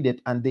that readeth,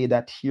 and they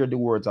that hear the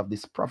words of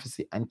this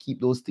prophecy and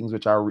keep those things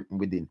which are written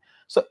within.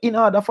 So in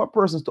order for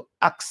persons to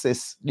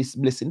access this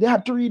blessing, they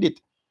had to read it,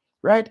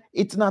 right?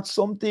 It's not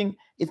something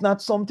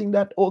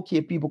that,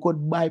 okay, people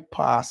could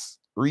bypass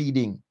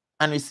reading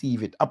and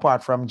receive it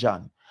apart from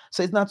John.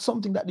 So it's not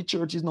something that the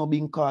church is now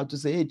being called to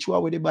say, hey, throw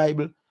away the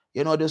Bible.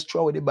 Just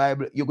throw away the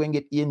Bible. You're going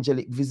to get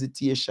angelic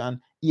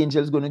visitation.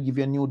 Angels going to give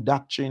you a new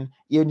doctrine.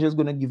 Angels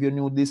going to give you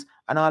new this.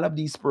 And all of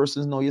these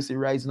persons now, you see,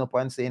 rising up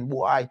and saying,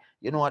 boy,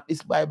 you know what,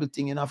 this Bible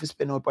thing, you know, if you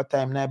spend all your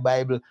time in that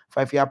Bible,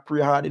 if you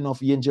pray hard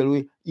enough,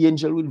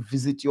 angel will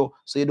visit you,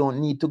 so you don't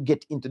need to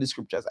get into the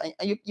scriptures.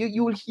 And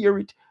you will hear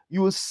it.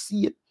 You will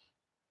see it.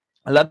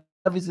 A lot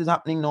of this is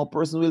happening now.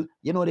 Person will,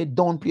 they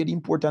downplay the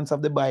importance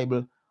of the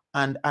Bible,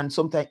 and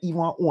sometimes even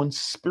our own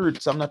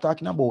spirits. I'm not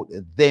talking about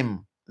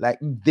them, like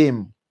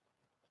them.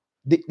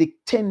 The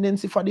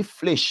tendency for the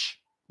flesh,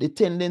 the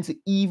tendency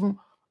even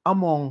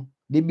among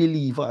the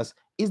believers,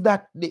 is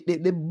that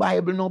the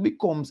Bible now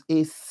becomes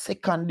a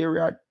secondary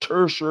or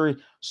tertiary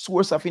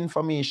source of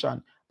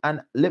information.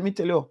 And let me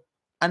tell you,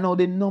 I know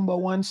the number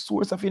one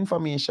source of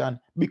information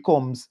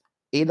becomes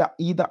either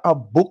a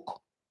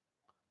book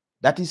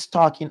that is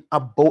talking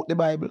about the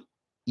Bible,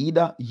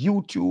 either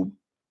YouTube,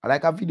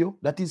 like a video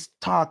that is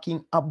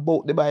talking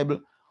about the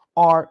Bible,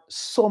 or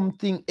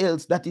something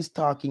else that is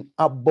talking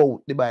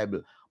about the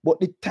Bible. But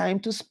the time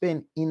to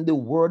spend in the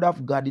Word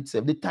of God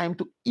itself, the time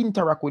to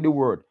interact with the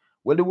Word,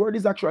 well, the Word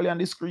is actually on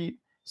the screen.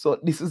 So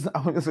this is,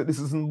 I'm gonna say this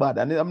isn't bad,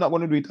 and I'm not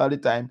going to do it all the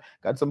time.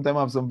 Because sometimes I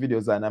have some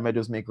videos and I may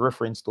just make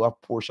reference to a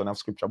portion of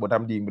scripture, but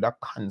I'm dealing with a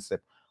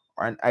concept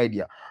or an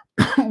idea.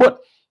 but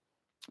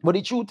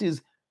the truth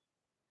is,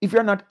 if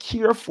you're not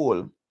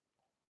careful,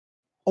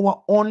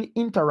 our only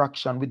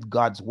interaction with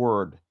God's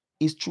word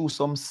is through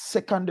some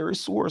secondary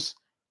source,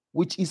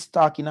 which is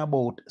talking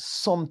about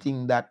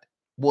something that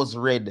was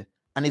read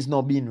and is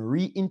now being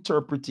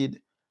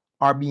reinterpreted,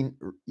 or being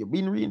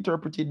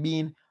reinterpreted,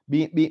 being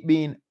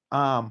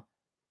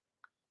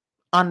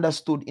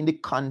understood in the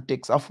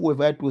context of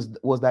whoever it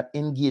was that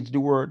engaged the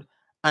word,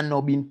 and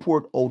now being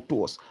poured out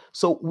to us.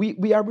 So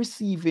we are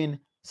receiving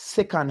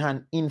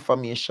secondhand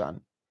information,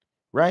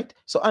 right?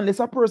 So unless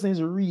a person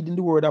is reading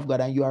the word of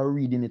God and you are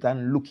reading it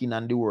and looking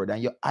on the word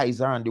and your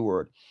eyes are on the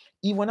word,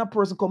 even when a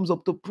person comes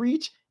up to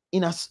preach,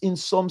 in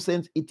some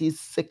sense, it is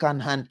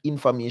secondhand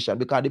information,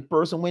 because the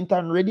person went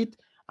and read it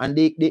and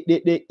they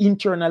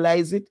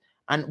internalize it,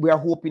 and we are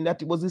hoping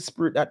that it was the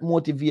Spirit that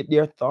motivate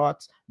their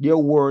thoughts, their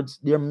words,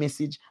 their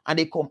message, and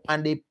they come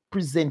and they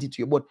present it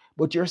to you.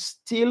 But you're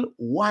still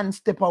one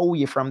step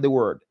away from the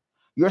word.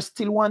 You're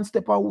still one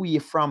step away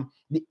from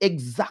the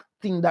exact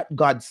thing that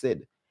God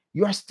said.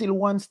 You are still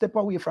one step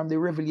away from the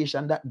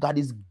revelation that God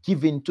is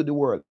giving to the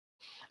world.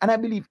 And I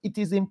believe it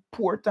is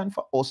important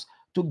for us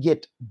to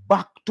get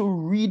back to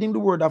reading the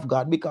word of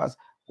God, because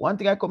one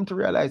thing I come to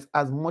realize,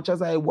 as much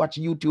as I watch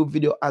YouTube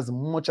video, as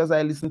much as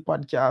I listen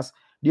podcasts,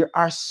 there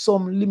are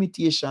some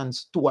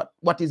limitations to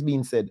what is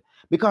being said.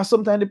 Because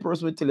sometimes the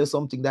person will tell you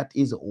something that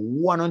is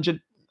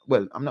 100,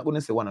 well, I'm not going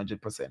to say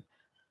 100%.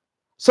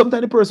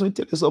 Sometimes the person will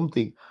tell you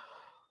something.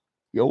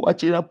 You're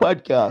watching a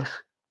podcast,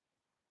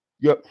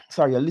 you're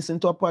listening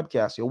to a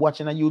podcast, you're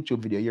watching a YouTube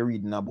video, you're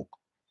reading a book,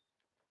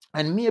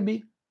 and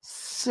maybe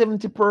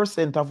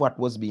 70% of what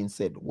was being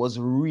said was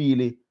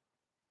really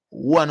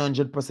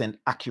 100%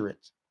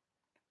 accurate.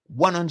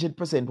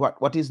 100%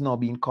 what is now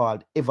being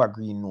called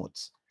evergreen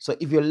notes. So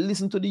if you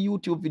listen to the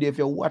YouTube video, if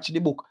you watch the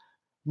book,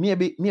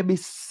 maybe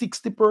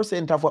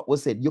 60% of what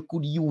was said, you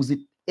could use it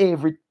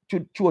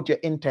throughout your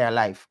entire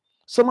life.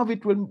 Some of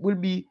it will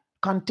be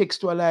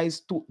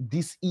contextualized to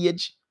this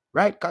age,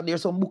 right? Because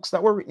there's some books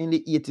that were written in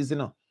the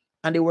 80s,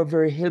 and they were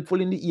very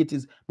helpful in the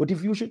 80s. But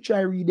if you should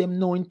try read them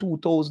now in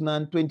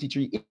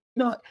 2023,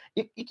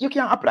 you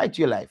can't apply it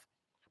to your life,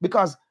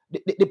 because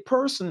the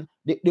person,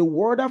 the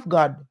word of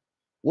God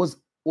was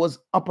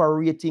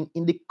operating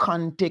in the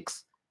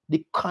context,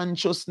 the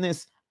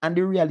consciousness, and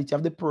the reality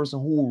of the person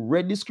who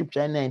read the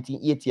scripture in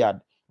 1980,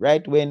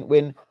 right?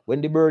 When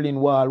the Berlin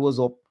Wall was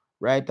up,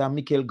 right? And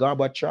Mikhail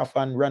Gorbachev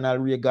and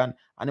Ronald Reagan,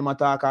 and them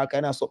attack all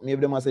kind of something.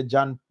 Maybe them say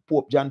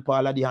Pope John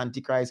Paul are the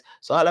Antichrist.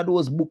 So all of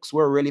those books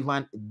were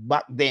relevant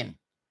back then.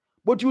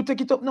 But you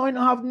take it up now and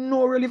have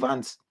no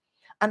relevance.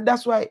 And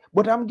that's why,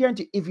 but I'm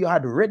guaranteed, if you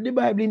had read the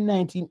Bible in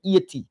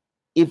 1980,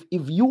 if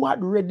you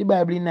had read the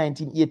Bible in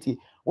 1980,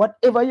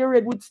 whatever you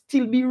read would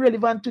still be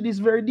relevant to this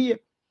very day,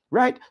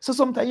 right? So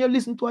sometimes you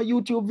listen to a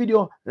YouTube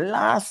video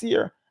last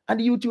year, and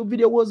the YouTube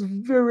video was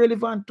very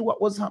relevant to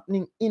what was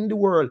happening in the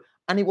world.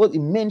 And it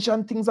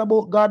mentioned things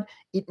about God.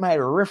 It might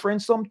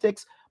reference some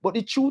text. But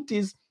the truth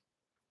is,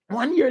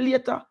 1 year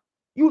later,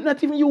 you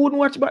wouldn't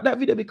watch back that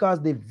video,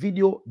 because the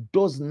video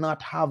does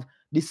not have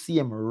the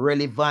same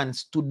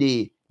relevance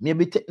today.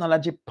 Maybe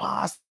technology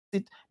passed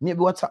it. Maybe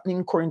what's happening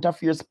in current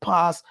affairs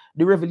past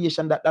the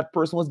revelation that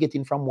person was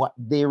getting from what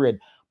they read.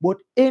 But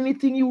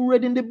anything you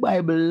read in the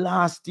Bible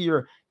last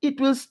year, it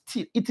is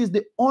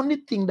the only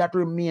thing that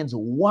remains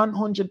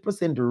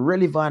 100%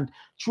 relevant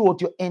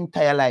throughout your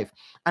entire life.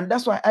 And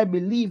that's why I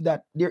believe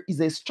that there is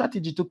a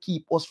strategy to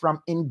keep us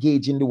from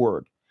engaging the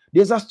word.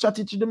 There's a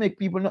strategy to make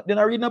people they're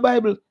not reading the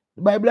Bible.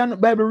 The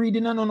Bible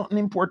reading are nothing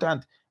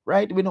important,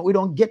 right? We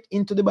don't get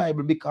into the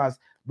Bible because,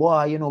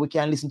 boy, we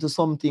can listen to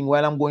something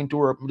while I'm going to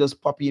work. Just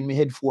pop in my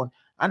headphone.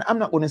 And I'm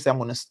not going to say I'm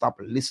going to stop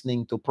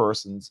listening to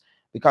persons,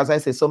 because I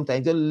say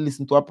sometimes you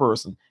listen to a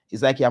person,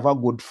 it's like you have a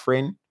good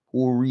friend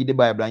who read the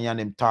Bible and you and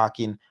them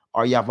talking,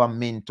 or you have a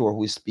mentor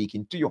who is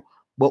speaking to you.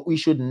 But we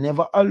should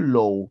never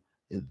allow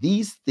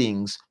these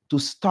things to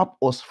stop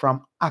us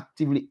from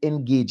actively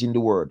engaging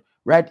the word,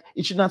 right?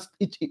 It should not.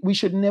 We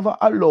should never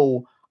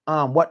allow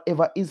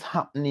whatever is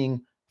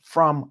happening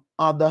from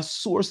other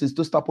sources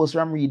to stop us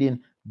from reading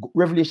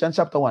Revelation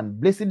chapter 1.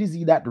 Blessed is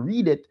he that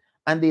read it,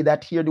 and they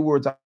that hear the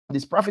words of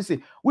this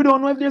prophecy. We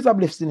don't know if there's a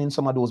blessing in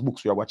some of those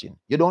books you're watching.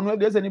 You don't know if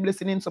there's any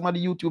blessing in some of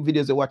the YouTube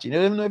videos you're watching. You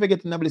don't know if you're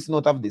getting a blessing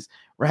out of this,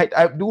 right?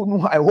 I do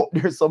know. I hope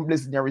there's some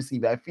blessing you're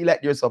receiving. I feel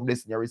like there's some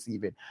blessing you're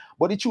receiving.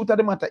 But the truth of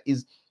the matter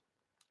is,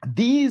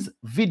 these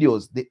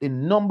videos, the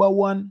number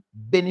one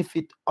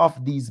benefit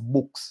of these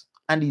books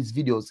and these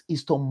videos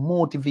is to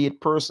motivate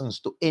persons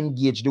to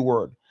engage the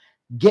word,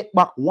 get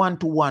back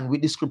one-to-one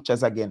with the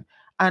scriptures again.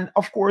 And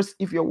of course,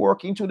 if you're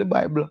working through the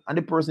Bible and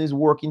the person is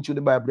working through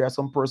the Bible, there are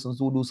some persons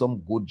who do some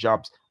good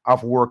jobs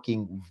of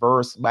working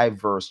verse by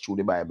verse through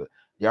the Bible.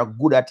 They are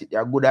good at it. They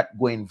are good at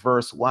going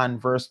verse 1,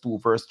 verse 2,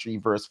 verse 3,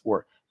 verse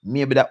 4.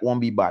 Maybe that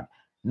won't be bad.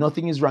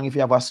 Nothing is wrong if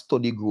you have a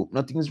study group.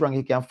 Nothing is wrong if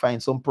you can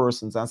find some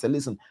persons and say,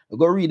 listen, we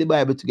go read the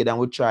Bible together and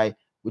we try.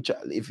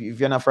 If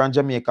you're not from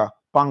Jamaica,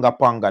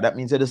 panga. That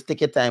means you just take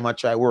your time and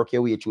try work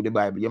your way through the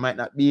Bible. You might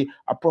not be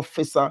a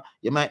professor,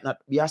 you might not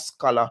be a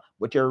scholar,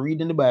 but you're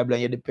reading the Bible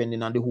and you're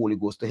depending on the Holy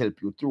Ghost to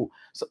help you through.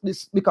 So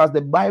this, because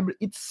the Bible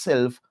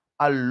itself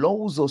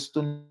allows us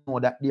to know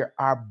that there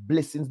are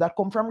blessings that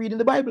come from reading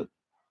the Bible.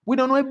 We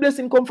don't know if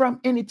blessing come from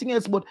anything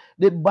else, but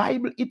the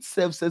Bible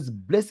itself says,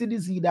 blessed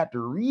is he that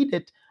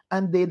readeth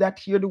and they that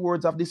hear the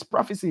words of this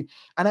prophecy.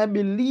 And I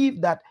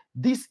believe that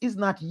this is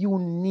not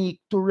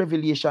unique to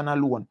Revelation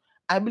alone.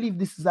 I believe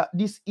this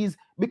is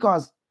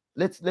because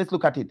let's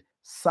look at it.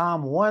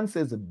 Psalm 1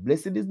 says,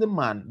 blessed is the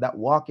man that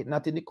walketh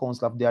not in the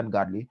counsel of the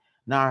ungodly,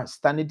 nor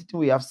standeth in the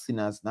way of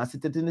sinners, nor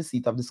sitteth in the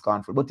seat of the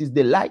scornful, but his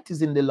delight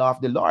is in the law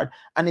of the Lord,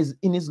 and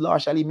in his law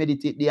shall he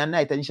meditate day and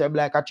night, and he shall be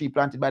like a tree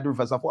planted by the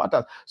rivers of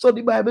water. So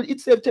the Bible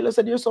itself tells us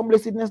that there's some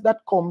blessedness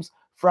that comes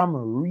from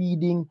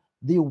reading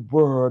the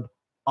word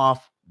of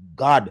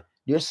God.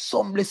 There's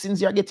some blessings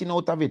you're getting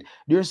out of it.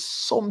 There's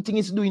something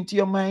it's doing to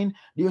your mind.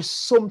 There's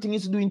something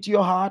it's doing to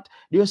your heart.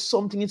 There's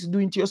something it's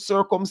doing to your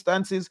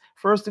circumstances.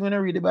 First thing when I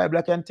read the Bible,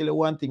 I can tell you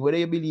one thing, whether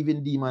you believe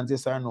in demons,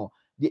 yes or no.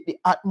 The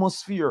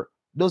atmosphere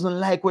doesn't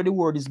like where the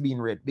word is being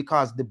read,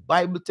 because the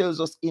Bible tells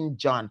us in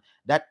John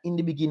that in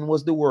the beginning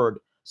was the word.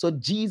 So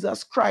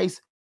Jesus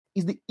Christ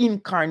is the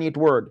incarnate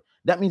word.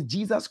 That means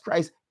Jesus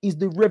Christ is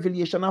the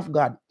revelation of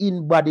God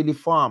in bodily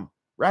form,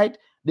 right?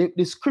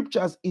 The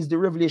scriptures is the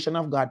revelation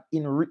of God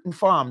in written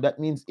form. That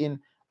means in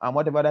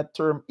whatever that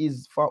term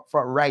is for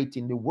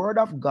writing. The word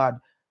of God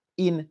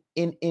in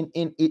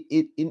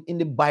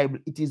the Bible,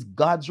 it is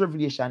God's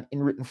revelation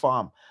in written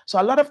form.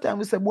 So a lot of time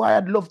we say, boy,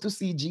 I'd love to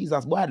see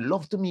Jesus. Boy, I'd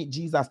love to meet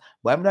Jesus.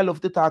 Boy, I'd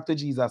love to talk to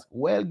Jesus.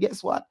 Well,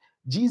 guess what?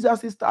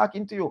 Jesus is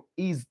talking to you.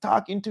 He's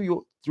talking to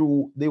you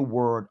through the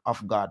word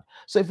of God.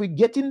 So if we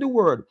get in the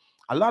word,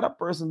 a lot of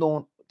persons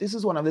don't. This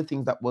is one of the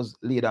things that was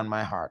laid on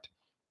my heart,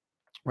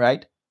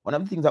 right? One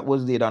of the things that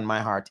was laid on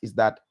my heart is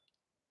that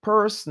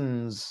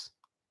persons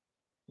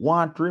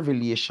want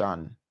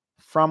revelation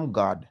from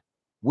God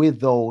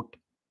without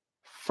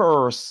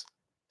first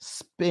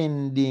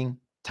spending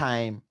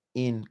time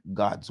in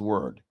God's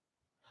word.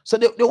 So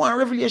they want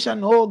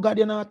revelation. Oh, God,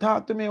 you not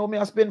talk to me. Oh, me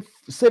I spend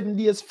 7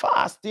 days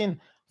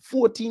fasting,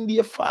 14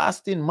 days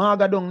fasting.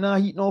 Maga don't nah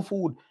eat no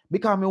food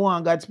because me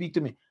want God speak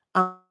to me.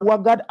 And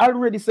what God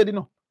already said,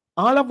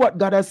 all of what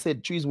God has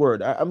said through his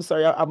word. I'm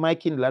sorry, I have my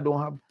Kindle. I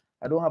don't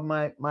have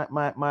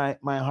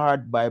my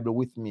hard Bible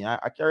with me.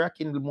 I carry a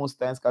Kindle most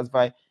times because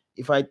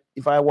if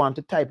I want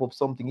to type up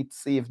something, it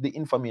saves the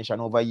information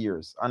over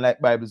years. Unlike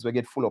Bibles, we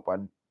get full up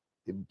and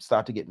they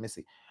start to get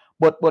messy.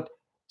 But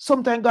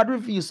sometimes God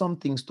reveals some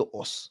things to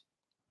us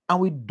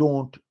and we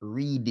don't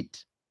read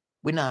it.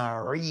 We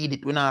not read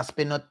it. We not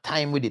spend no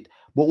time with it.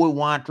 But we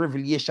want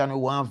revelation. We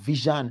want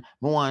vision.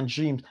 We want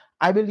dreams.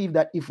 I believe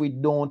that if we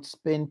don't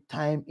spend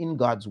time in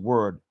God's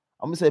word,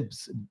 I'm going to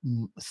say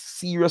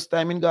serious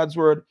time in God's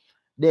word,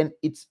 then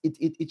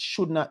it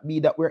should not be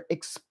that we're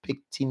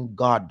expecting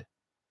God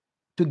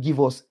to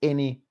give us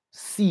any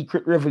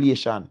secret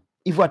revelation.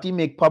 If what he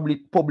make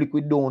public,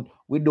 we don't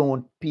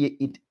pay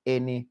it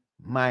any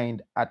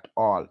mind at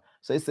all.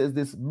 So it says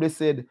this,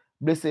 blessed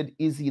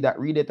is he that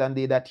readeth and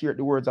they that hear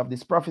the words of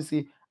this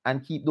prophecy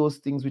and keep those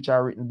things which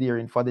are written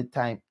therein, for the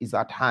time is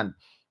at hand.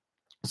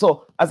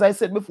 So as I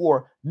said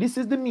before, this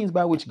is the means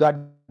by which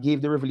God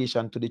gave the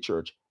revelation to the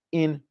church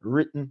in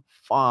written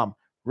form.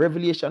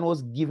 Revelation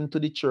was given to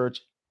the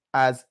church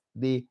as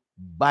the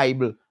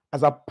Bible,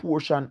 as a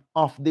portion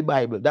of the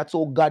Bible. That's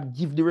how God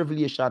gives the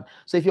revelation.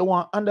 So if you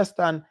want to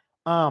understand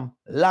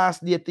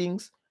last day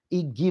things,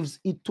 he gives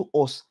it to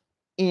us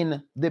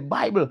in the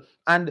Bible.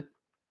 And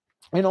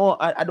I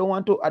don't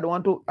want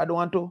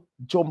to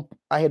jump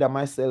ahead of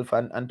myself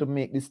and to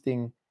make this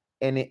thing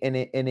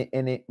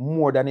any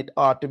more than it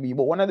ought to be.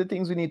 But one of the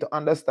things we need to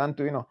understand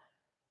too,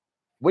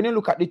 when you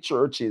look at the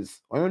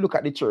churches,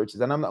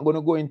 and I'm not going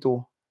to go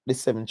into the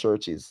 7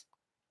 churches.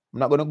 I'm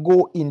not going to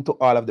go into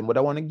all of them, but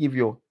I want to give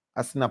you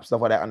a synopsis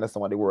of what I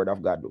understand what the word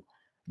of God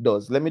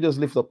does. Let me just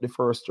lift up the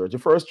first church. The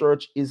first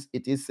church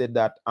it is said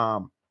that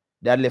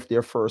they had left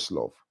their first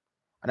love.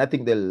 And I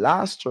think the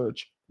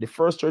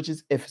first church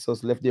is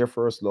Ephesus, left their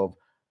first love.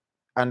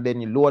 And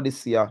then in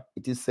Laodicea,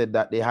 it is said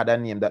that they had a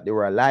name, that they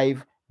were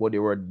alive, but they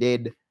were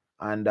dead.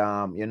 And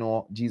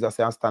Jesus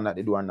said, stand at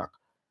the door and knock.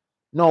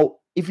 Now,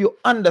 if you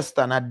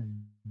understand a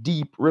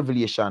deep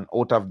revelation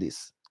out of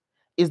this,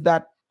 is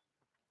that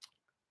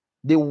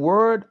the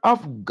word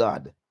of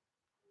God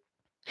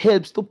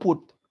helps to put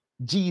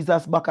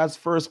Jesus back as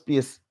first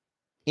place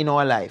in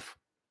our life.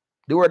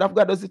 The word of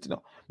God does it,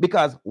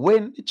 because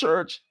when the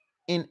church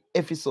in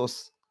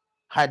Ephesus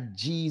had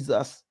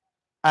Jesus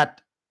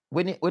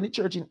when the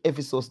church in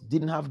Ephesus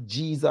didn't have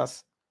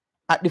Jesus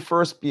at the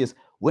first place,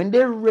 when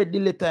they read the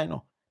letter,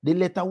 the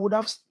letter would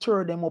have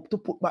stirred them up to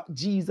put back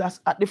Jesus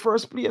at the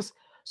first place.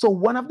 So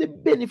one of the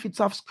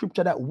benefits of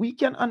scripture that we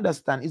can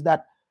understand is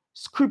that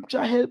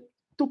scripture helps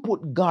to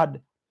put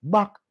God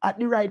back at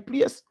the right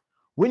place.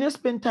 When you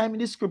spend time in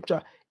the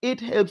scripture, it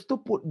helps to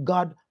put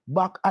God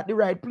back at the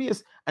right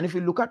place. And if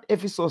you look at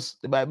Ephesus,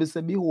 the Bible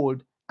says,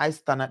 behold, I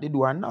stand at the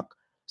door and knock.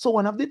 So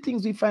one of the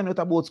things we find out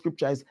about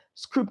scripture is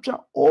scripture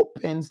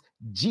opens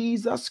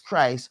Jesus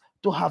Christ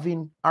to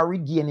having or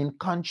regaining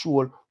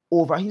control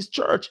over his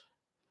church,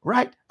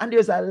 right? And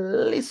there's a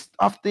list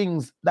of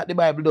things that the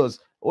Bible does.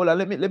 Hold on,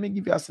 let me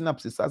give you a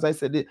synopsis. As I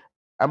said,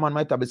 I'm on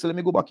my tablet, so let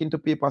me go back into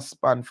paper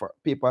span for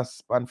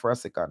a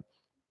second.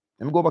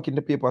 Let me go back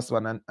into paper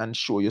span and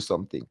show you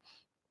something.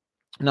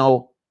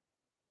 Now,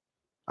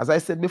 as I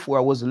said before,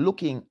 I was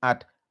looking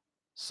at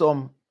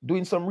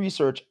doing some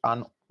research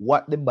on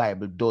what the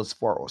Bible does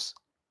for us.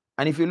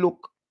 And if you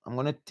look, I'm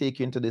going to take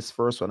you into this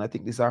first one. I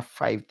think these are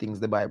 5 things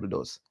the Bible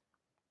does,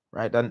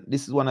 right? And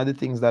this is one of the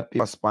things that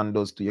Paperspan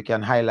does too. You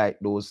can highlight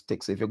those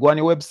texts. If you go on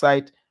your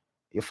website,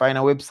 you find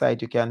a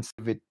website, you can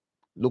save it.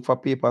 Look for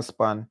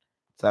Paperspan.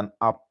 It's an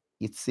app.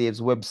 It saves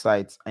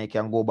websites, and you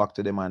can go back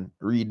to them and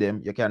read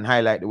them. You can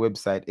highlight the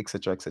website,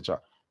 etc., etc.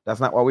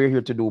 That's not what we're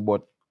here to do,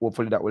 but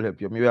hopefully that will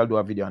help you. Maybe I'll do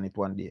a video on it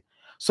one day.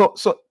 So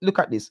look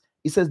at this.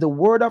 It says the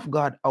word of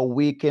God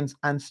awakens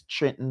and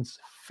strengthens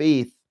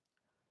faith.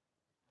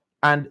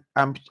 And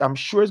I'm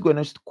sure it's going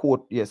to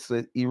quote, yes,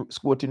 he's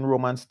quoting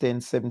Romans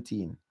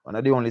 10:17. One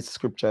of the only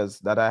scriptures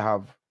that I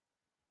have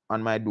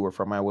on my door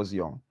from I was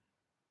young.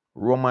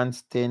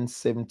 Romans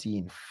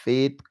 10:17.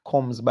 Faith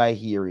comes by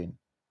hearing,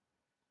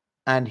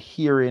 and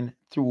hearing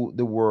through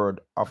the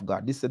word of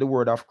God. This is the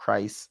word of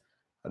Christ.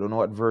 I don't know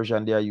what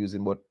version they are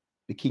using, but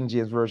the King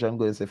James version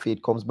goes to say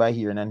faith comes by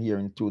hearing, and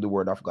hearing through the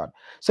word of God.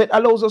 So it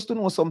allows us to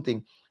know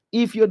something.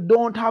 If you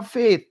don't have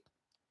faith,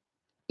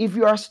 if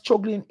you are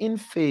struggling in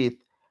faith,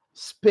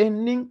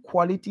 spending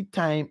quality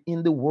time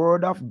in the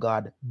word of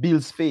God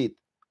builds faith.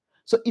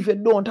 So if you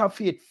don't have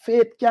faith,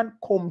 faith can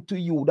come to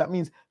you. That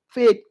means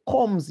faith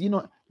comes,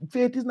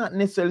 faith is not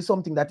necessarily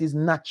something that is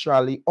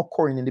naturally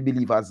occurring in the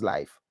believer's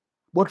life.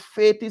 But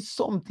faith is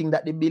something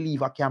that the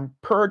believer can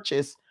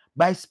purchase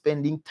by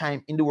spending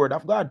time in the word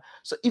of God.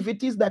 So if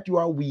it is that you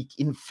are weak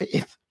in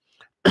faith,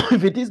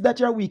 if it is that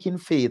you are weak in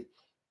faith,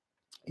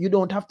 you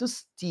don't have to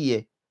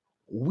stay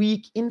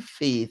weak in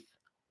faith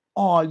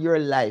all your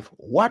life.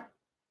 What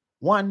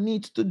one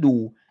needs to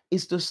do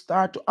is to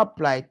start to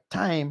apply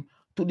time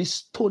to the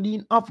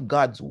studying of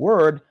God's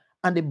word.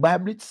 And the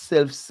Bible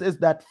itself says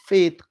that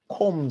faith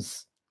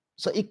comes.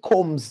 So it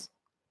comes,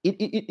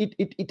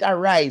 it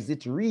arises,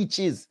 it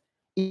reaches,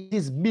 it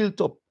is built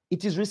up,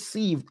 it is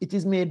received, it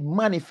is made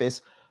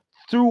manifest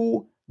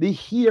through the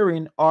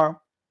hearing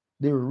or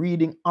the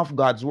reading of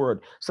God's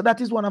word. So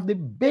that is one of the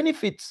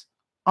benefits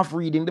of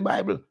reading the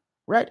Bible.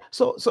 Right?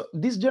 So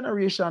this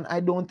generation,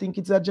 I don't think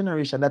it's a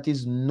generation that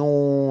is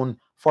known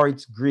for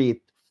its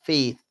great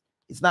faith.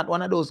 It's not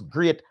one of those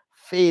great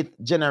faith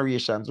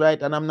generations, right?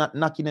 And I'm not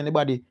knocking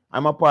anybody.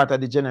 I'm a part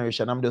of the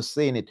generation. I'm just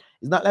saying it.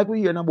 It's not like we're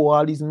hearing about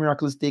all these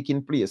miracles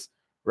taking place,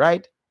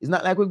 right? It's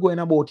not like we're going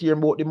about hearing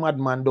about the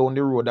madman down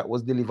the road that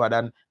was delivered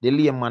and the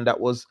lame man that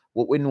was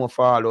what we know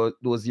for all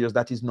those years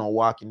that is now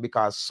walking,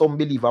 because some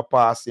believer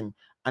passed him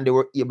and they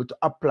were able to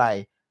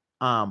apply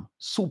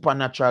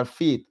supernatural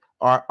faith.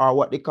 Or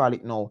what they call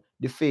it now,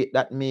 the faith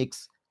that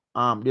makes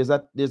there's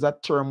a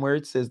term where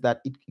it says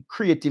that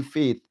creative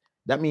faith.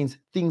 That means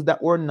things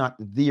that were not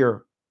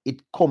there,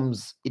 it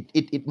comes,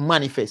 it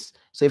manifests.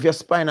 So if your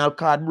spinal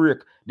cord break,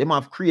 they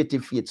might have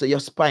creative faith, so your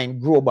spine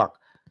grow back.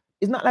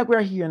 It's not like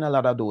we're hearing a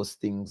lot of those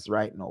things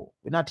right now.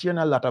 We're not hearing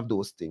a lot of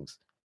those things.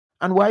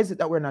 And why is it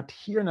that we're not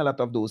hearing a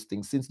lot of those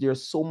things? Since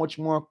there's so much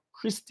more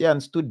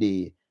Christians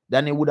today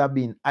than it would have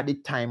been at the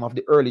time of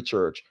the early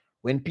church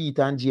when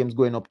Peter and James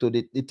going up to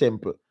the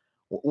temple.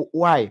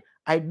 Why?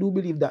 I do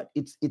believe that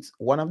it's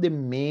one of the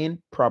main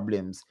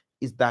problems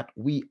is that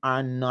we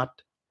are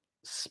not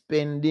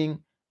spending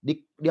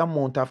the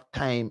amount of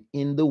time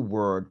in the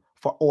word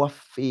for our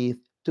faith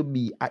to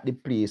be at the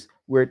place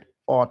where it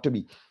ought to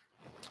be.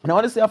 And I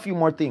want to say a few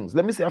more things.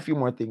 Let me say a few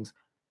more things.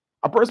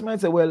 A person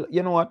might say, well,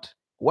 you know what?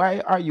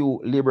 Why are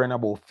you laboring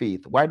about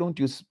faith? Why don't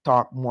you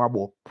talk more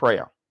about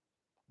prayer?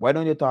 Why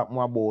don't you talk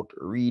more about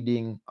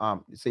reading,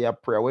 say a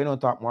prayer? Why don't you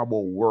talk more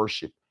about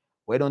worship?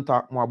 Why don't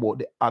talk more about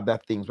the other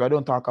things? Why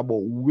don't talk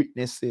about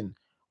witnessing?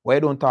 Why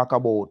don't talk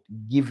about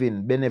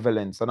giving,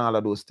 benevolence, and all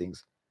of those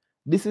things?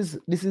 This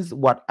is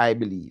what I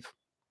believe.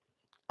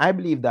 I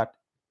believe that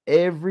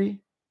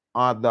every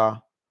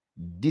other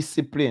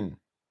discipline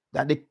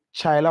that the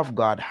child of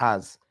God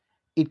has,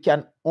 it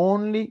can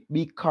only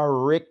be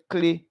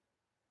correctly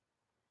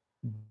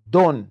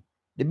done.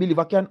 The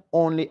believer can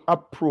only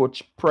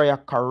approach prayer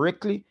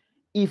correctly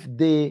if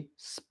they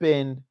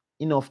spend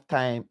enough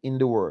time in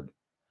the word.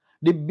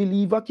 The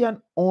believer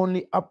can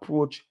only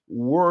approach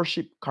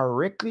worship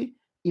correctly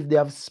if they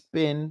have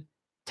spent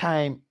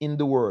time in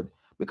the word.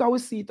 Because we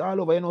see it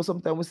all over.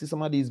 Sometimes we see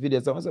some of these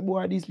videos and we say,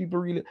 boy, these people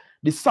really,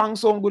 the song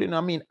sound good.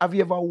 I mean, have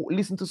you ever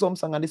listened to some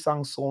song and the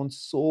song sounds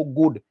so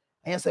good?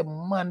 And you say,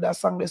 man, that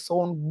song, they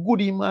sound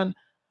goody, man.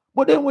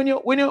 But then when you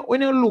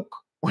look,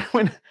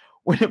 when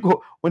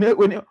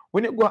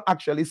you go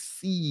actually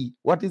see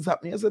what is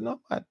happening, you say, no,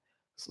 man,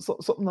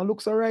 something that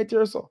looks all right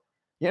here, so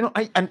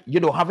and you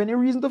don't have any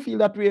reason to feel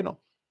that way,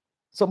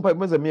 Some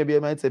people say maybe I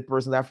might say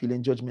persons are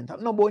feeling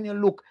judgmental. No, but when you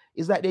look,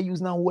 it's like they're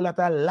using a whole lot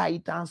of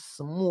light and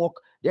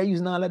smoke. They're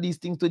using all of these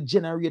things to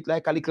generate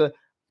like a little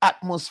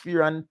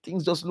atmosphere, and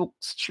things just look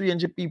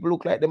strange. People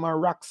look like them a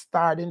rock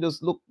star, and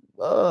just look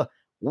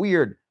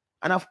weird.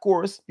 And of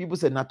course, people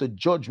say not to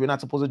judge. We're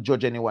not supposed to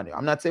judge anyone.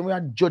 I'm not saying we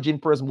are judging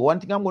person, but one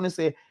thing I'm going to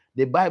say,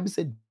 the Bible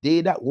said,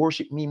 they that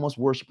worship me must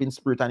worship in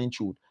spirit and in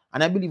truth.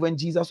 And I believe when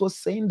Jesus was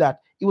saying that,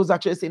 he was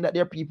actually saying that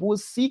there are people who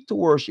seek to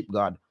worship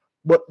God,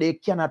 but they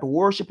cannot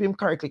worship him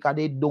correctly because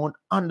they don't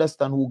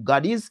understand who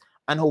God is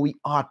and how we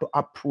ought to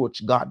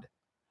approach God.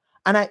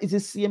 And it's the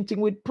same thing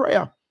with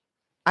prayer.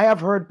 I have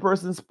heard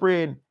persons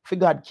praying for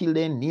God kill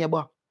their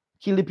neighbor,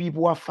 kill the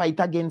people who are fight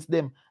against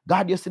them.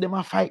 God, you see them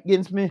are fight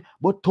against me,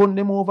 but turn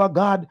them over,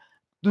 God.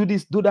 Do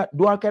this, do that,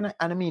 do all kind of,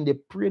 and I mean, they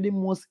pray the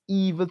most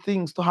evil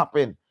things to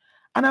happen.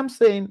 And I'm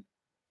saying,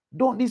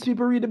 don't these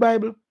people read the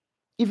Bible?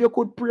 If you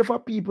could pray for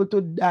people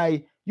to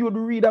die, you would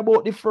read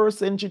about the first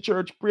century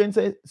church praying,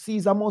 say,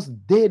 Caesar must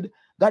dead.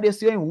 God is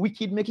saying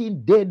wicked, make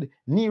him dead.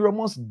 Nero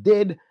must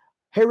dead.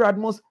 Herod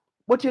must.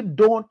 But you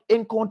don't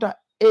encounter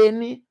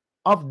any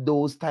of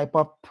those type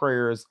of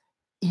prayers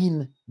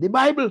in the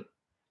Bible.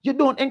 You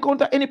don't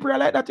encounter any prayer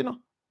like that,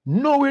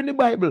 Nowhere in the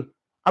Bible.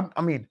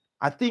 I mean,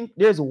 I think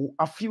there's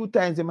a few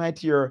times you might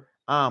hear,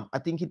 I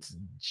think it's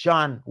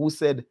John who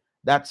said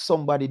that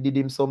somebody did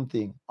him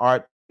something,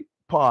 or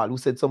Paul who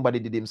said somebody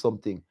did him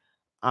something.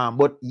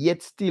 But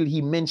yet still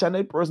he mentioned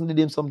that person did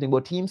him something,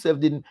 but he himself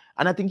didn't.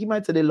 And I think he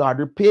might say the Lord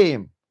repay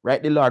him,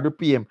 right? The Lord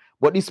repay him.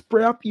 But this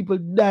prayer of people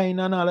dying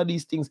and all of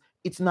these things,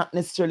 it's not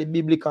necessarily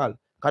biblical.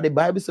 Because the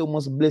Bible says we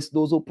must bless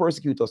those who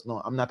persecute us.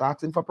 No, I'm not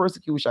asking for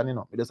persecution,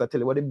 because I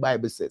tell you what the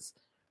Bible says,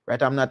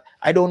 right?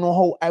 I don't know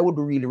how I would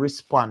really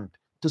respond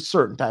to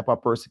certain type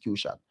of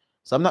persecution.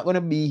 So I'm not going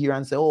to be here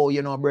and say,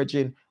 oh,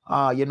 brethren,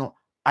 I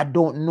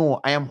don't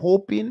know. I am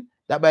hoping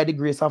that by the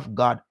grace of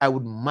God, I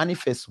would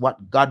manifest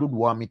what God would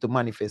want me to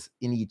manifest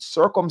in each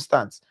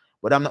circumstance.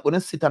 But I'm not going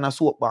to sit on a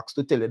soapbox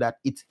to tell you that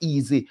it's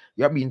easy.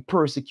 You're being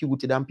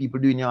persecuted and people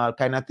doing all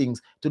kind of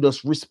things to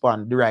just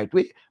respond the right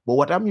way. But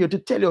what I'm here to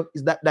tell you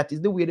is that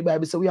is the way the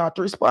Bible says we have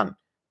to respond.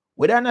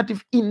 Whether or not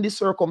if in the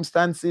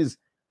circumstances,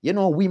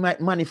 we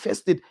might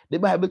manifest it. The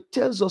Bible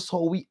tells us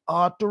how we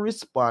ought to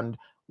respond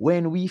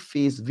when we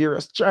face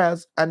various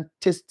trials and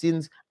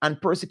testings and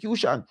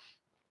persecution.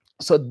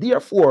 So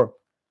therefore,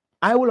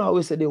 I will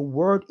always say the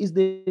word is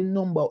the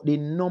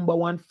number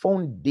one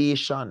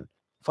foundation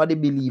for the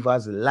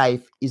believer's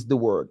life is the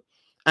word.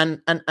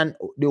 And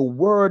the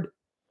word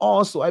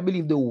also, I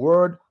believe the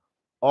word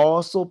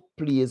also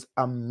plays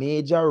a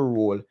major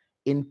role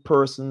in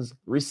persons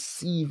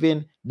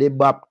receiving the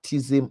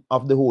baptism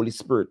of the Holy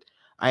Spirit.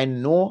 I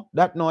know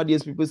that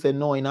nowadays people say,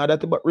 no, in order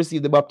to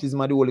receive the baptism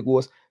of the Holy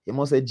Ghost, you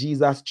must say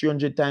Jesus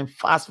 300 times,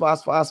 fast,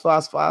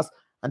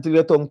 until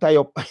your tongue tie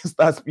up and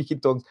start speaking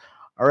tongues.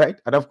 All right.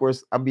 And of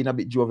course, I'm being a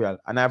bit jovial,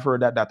 and I've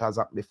heard that has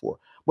happened before.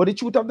 But the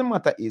truth of the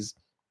matter is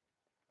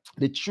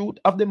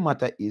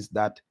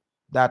that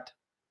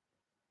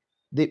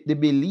the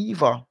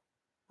believer,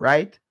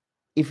 right?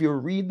 If you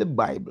read the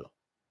Bible,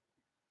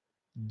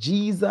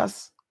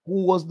 Jesus,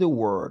 who was the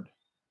Word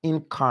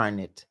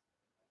incarnate,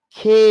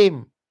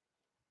 came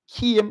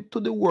to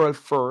the world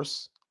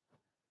first.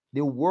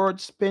 The Word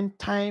spent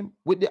time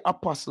with the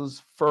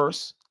apostles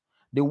first.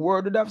 The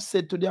Word would have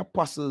said to the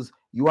apostles,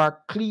 you are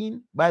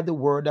clean by the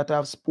word that I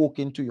have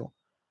spoken to you.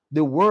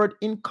 The Word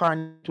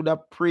incarnate would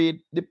have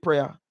prayed the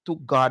prayer to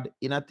God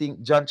in, I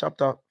think, John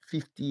chapter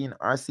 15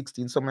 or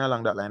 16, somewhere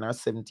along that line, or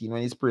 17,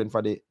 when he's praying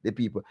for the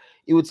people.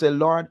 He would say,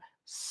 Lord,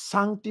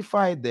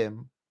 sanctify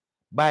them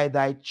by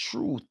thy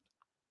truth.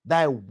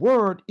 Thy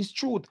word is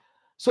truth.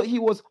 So he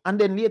was, and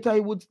then later he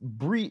would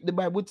breathe, the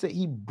Bible would say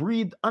he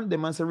breathed on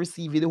them and said,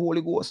 receive the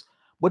Holy Ghost.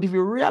 But if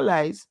you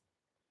realize,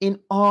 in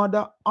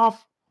order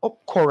of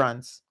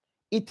occurrence,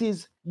 it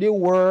is the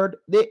word,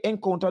 they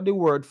encounter the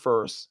word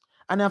first.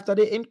 And after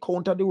they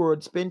encounter the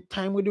word, spend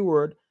time with the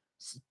word,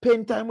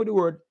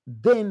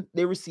 then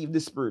they receive the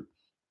Spirit.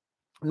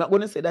 I'm not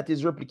going to say that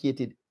is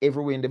replicated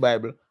everywhere in the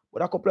Bible,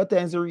 but a couple of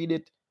times you read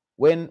it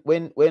when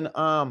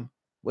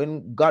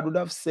God would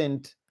have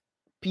sent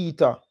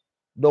Peter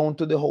down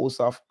to the house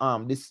of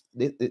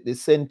the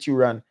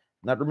centurion,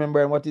 not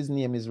remembering what his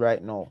name is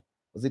right now.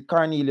 Was it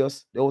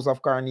Cornelius? The house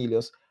of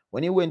Cornelius.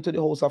 When he went to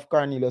the house of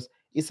Cornelius,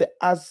 he said,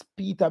 as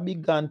Peter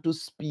began to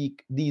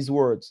speak these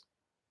words,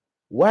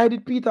 why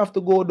did Peter have to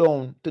go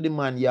down to the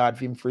man yard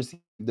for him to receive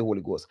the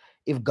Holy Ghost?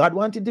 If God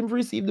wanted him to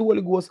receive the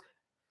Holy Ghost,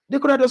 they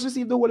could have just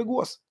received the Holy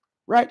Ghost,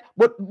 right?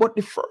 But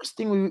the first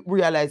thing we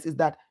realize is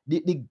that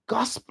the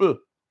gospel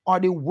or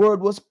the word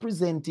was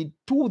presented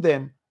to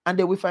them, and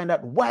then we find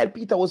that while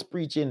Peter was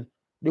preaching,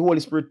 the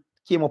Holy Spirit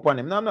came upon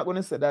him. Now, I'm not going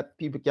to say that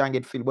people can't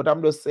get filled, but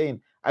I'm just saying,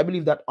 I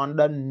believe that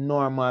under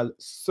normal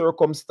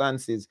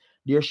circumstances,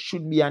 there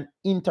should be an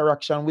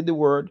interaction with the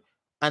word,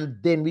 and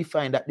then we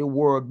find that the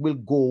word will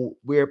go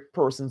where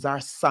persons are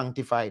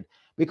sanctified.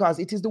 because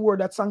it is the word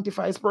that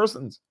sanctifies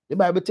persons. The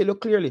Bible tells you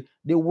clearly,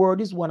 the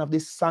word is one of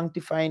the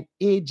sanctifying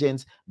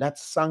agents that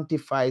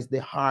sanctifies the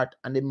heart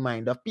and the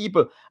mind of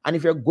people. And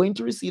if you're going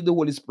to receive the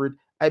Holy Spirit,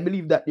 I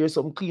believe that there's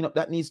some cleanup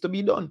that needs to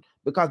be done,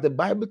 because the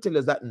Bible tells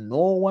us that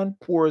no one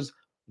pours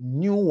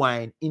new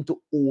wine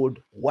into old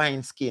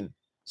wineskin.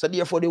 So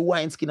therefore, the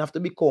wineskin have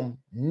to become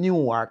new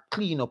or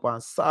clean up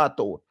and sought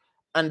out.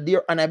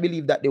 And I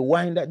believe that the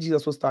wine that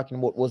Jesus was talking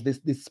about was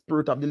the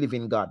Spirit of the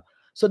living God.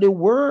 So the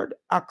word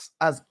acts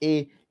as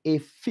a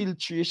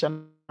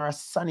filtration or a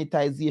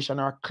sanitization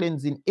or a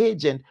cleansing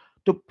agent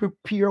to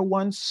prepare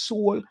one's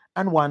soul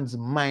and one's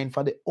mind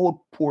for the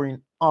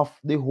outpouring of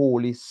the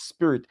Holy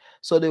Spirit.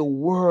 So the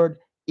word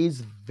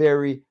is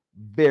very,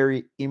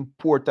 very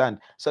important.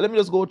 So let me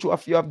just go through a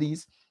few of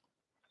these.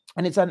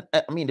 And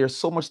there's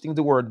so much things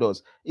the word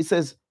does. It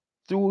says,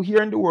 through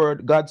hearing the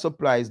word, God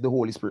supplies the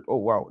Holy Spirit. Oh,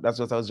 wow. That's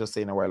what I was just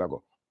saying a while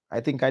ago. I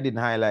think I didn't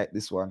highlight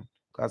this one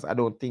because I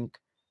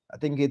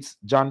think it's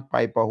John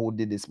Piper who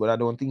did this, but I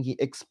don't think he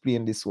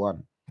explained this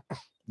one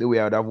the way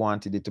I would have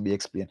wanted it to be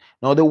explained.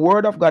 Now, the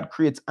word of God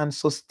creates and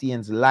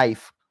sustains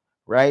life,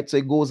 right? So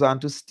it goes on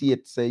to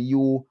state, say,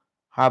 you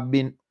have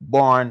been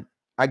born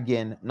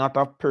again, not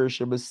of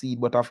perishable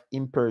seed, but of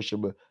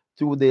imperishable,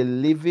 through the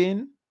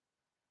living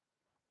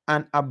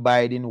and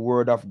abiding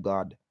word of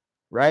God,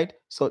 right?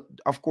 So,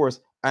 of course,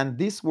 and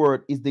this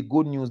word is the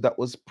good news that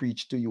was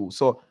preached to you.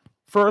 So,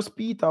 First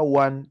Peter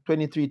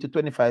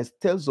 1:23-25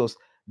 tells us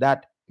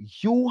that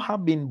you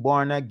have been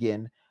born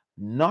again,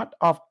 not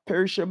of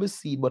perishable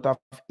seed, but of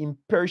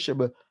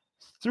imperishable,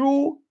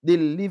 through the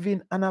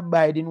living and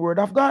abiding word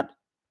of God.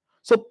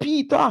 So,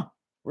 Peter,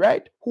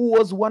 right, who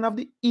was one of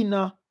the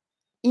inner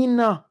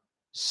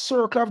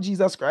circle of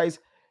Jesus Christ,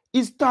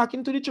 is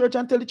talking to the church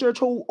and tell the church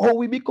how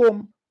we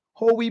become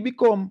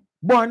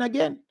born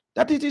again.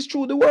 That it is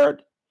through the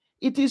word.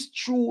 It is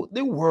through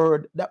the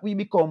word that we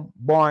become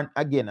born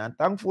again. And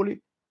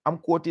thankfully, I'm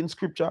quoting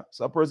scripture.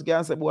 So a person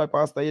can say, boy,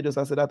 Pastor, you just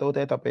said that out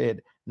of your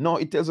head. No,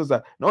 it tells us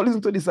that. Now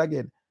listen to this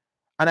again.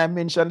 And I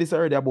mentioned this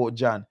already about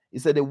John. He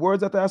said, the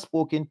words that I have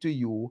spoken to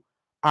you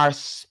are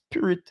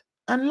spirit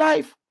and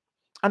life.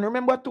 And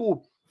remember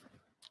too,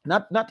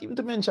 not even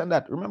to mention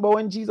that. Remember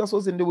when Jesus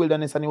was in the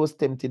wilderness and he was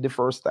tempted the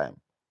first time?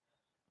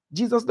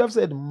 Jesus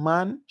said,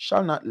 man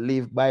shall not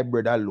live by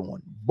bread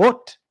alone,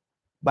 but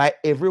by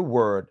every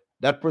word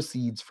that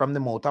proceeds from the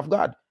mouth of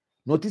God.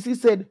 Notice he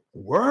said,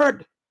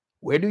 word.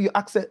 Where do you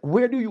access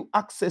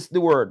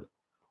the word?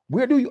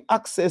 Where do you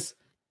access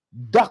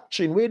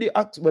doctrine? Where do you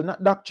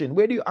not doctrine?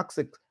 Where do you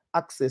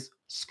access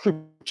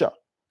scripture?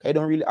 I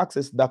don't really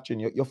access doctrine.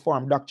 You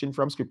form doctrine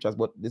from scriptures,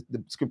 but the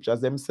scriptures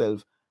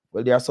themselves,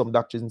 well, there are some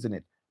doctrines in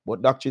it.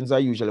 But doctrines are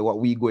usually what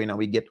we go in and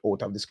we get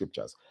out of the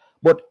scriptures.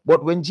 But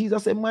when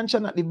Jesus said, man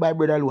shall not live by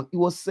bread alone, he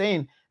was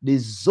saying the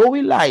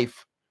Zoe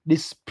life, the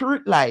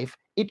spirit life,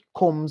 it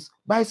comes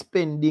by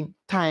spending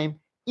time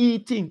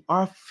eating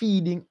or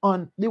feeding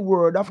on the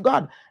word of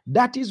God.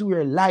 That is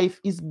where life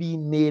is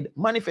being made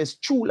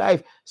manifest. True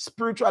life,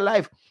 spiritual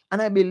life.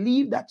 And I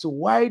believe that's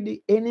why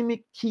the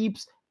enemy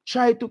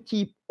try to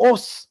keep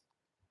us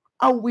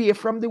away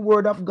from the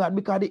word of God,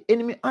 because the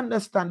enemy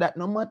understand that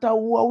no matter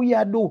what we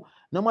are do,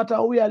 no matter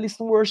how we are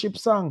listen worship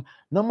song,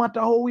 no matter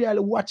how we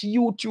are watch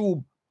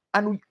YouTube,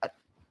 and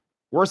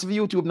worse of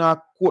YouTube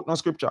now quote no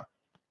scripture,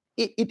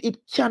 it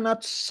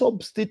cannot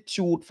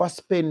substitute for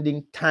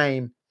spending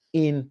time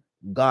in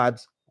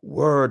God's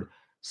word.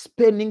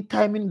 Spending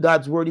time in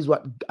God's word is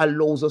what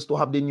allows us to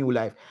have the new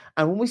life.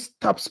 And when we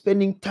stop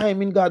spending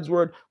time in God's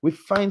word, we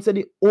find that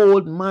the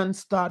old man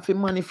start to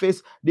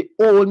manifest, the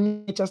old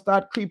nature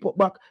start creep up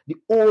back, the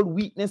old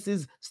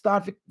weaknesses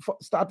start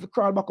to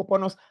crawl back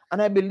upon us.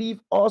 And I believe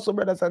also,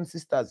 brothers and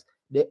sisters,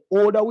 the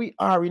older we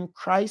are in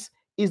Christ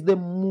is the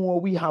more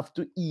we have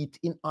to eat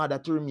in order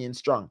to remain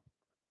strong.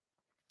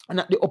 And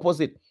not the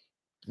opposite.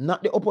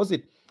 Not the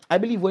opposite. I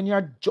believe when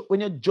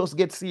you just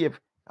get saved,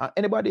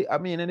 anybody,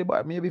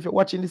 maybe if you're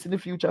watching this in the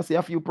future, see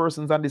a few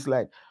persons on this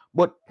slide,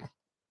 but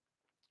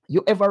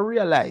you ever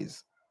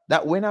realize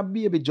that when a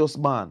baby just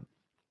born,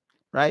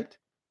 right,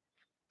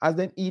 as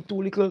them eat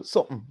too little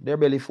something, their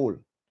belly full,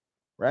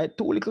 right?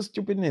 Too little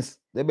stupidness,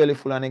 their belly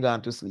full and they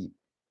gone to sleep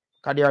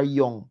because they are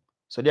young.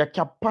 So their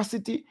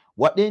capacity,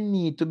 what they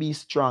need to be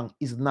strong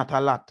is not a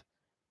lot.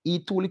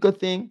 Eat too little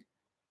thing,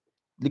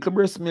 little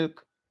breast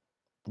milk,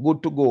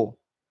 good to go.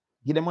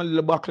 Give them a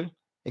little bottle,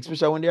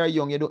 especially when they are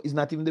young. It's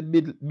not even the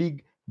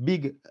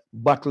big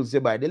bottles you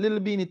buy. The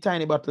little beanie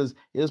tiny bottles,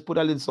 you just put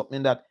a little something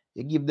in that.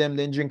 You give them,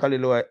 then drink a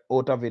little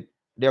out of it.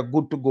 They're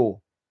good to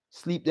go.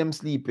 Sleep them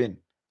sleeping.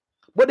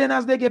 But then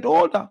as they get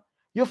older,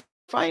 you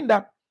find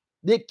that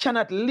they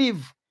cannot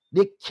live.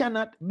 They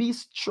cannot be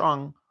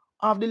strong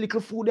of the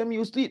little food them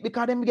used to eat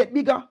because them get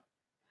bigger.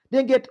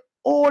 They get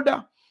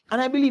older.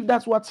 And I believe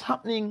that's what's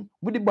happening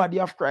with the body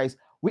of Christ.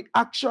 We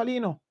actually,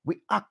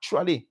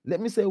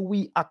 let me say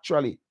we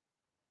actually.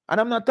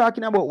 And I'm not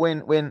talking about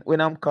when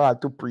I'm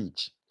called to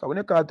preach. Because when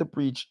you're called to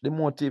preach, the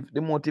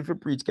motive to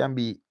preach can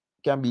be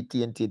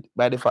tainted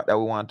by the fact that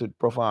we want to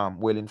perform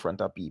well in front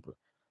of people.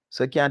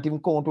 So you can't even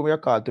count when we're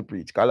called to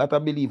preach. Because a lot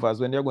of believers,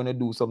 when they're going to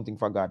do something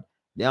for God,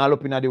 they're all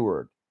up in the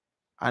word.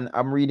 And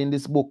I'm reading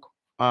this book.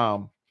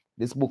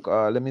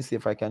 Let me see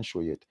if I can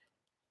show you it.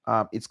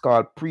 It's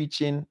called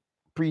Preaching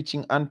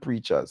and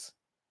Preachers.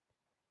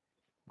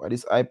 But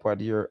this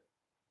iPad here,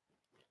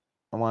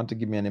 I want to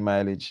give me any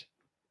mileage.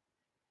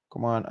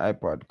 Come on,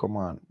 iPad, come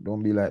on.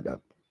 Don't be like that.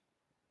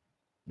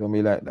 Don't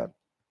be like that.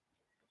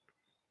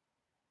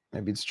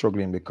 Maybe it's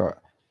struggling because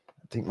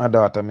I think my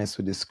daughter messed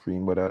with the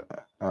screen, but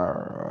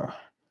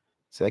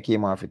so I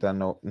came off it and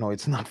no,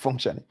 it's not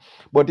functioning.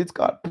 But it's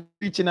called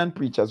Preaching and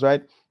Preachers,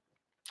 right?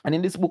 And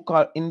in this book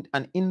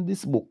in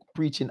this book,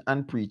 Preaching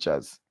and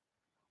Preachers,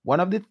 one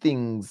of the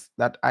things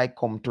that I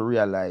come to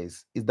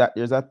realize is that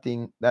there's a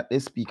thing that they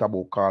speak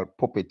about called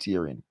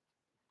puppeteering.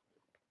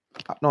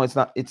 No, it's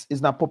not.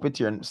 It's not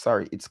puppeteering.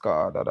 Sorry, it's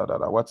called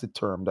what's the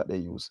term that they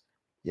use?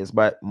 Yes,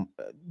 by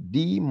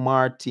D.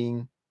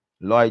 Martin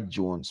Lloyd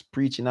Jones,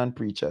 Preaching and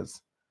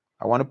Preachers.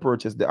 I want to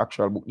purchase the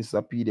actual book. This is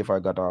a PDF I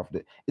got off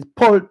the. It's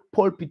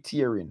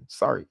pulpiteering.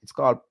 Sorry, it's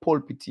called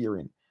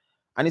pulpiteering.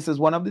 And it says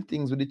one of the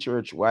things with the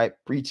church why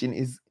preaching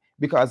is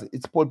because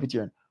it's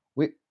pulpiteering.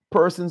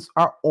 Persons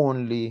are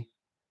only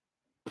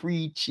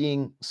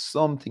preaching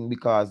something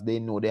because they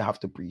know they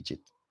have to preach it.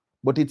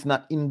 But it's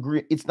not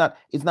it's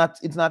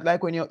not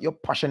like when you're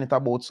passionate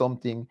about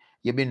something,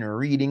 you've been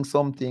reading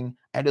something,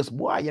 and just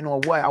boy,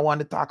 I want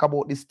to talk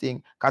about this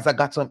thing because I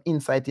got some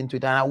insight into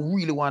it and I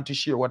really want to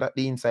share what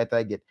the insight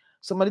I get.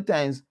 Some of the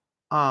times,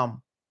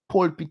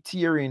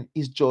 pulpiteering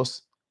is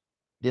just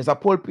there's a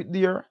pulpit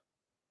there.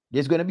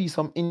 There's going to be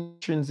some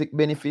intrinsic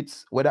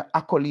benefits, whether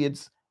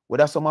accolades,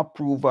 whether some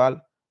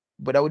approval,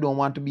 but we don't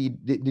want to be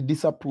the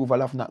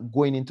disapproval of not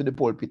going into the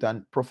pulpit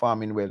and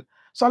performing well.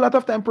 So a lot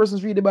of time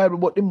persons read the Bible,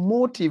 but the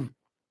motive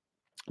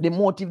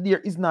there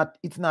is not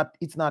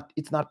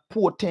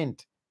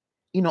potent,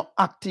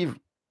 active.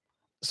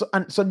 So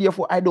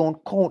therefore I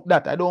don't count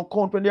that. I don't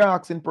count when they're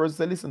asking persons,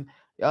 say,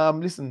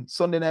 listen,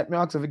 Sunday night, me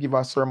ask if you give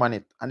a sermon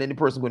it, and then the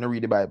person going to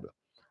read the Bible.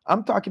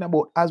 I'm talking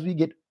about as we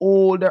get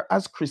older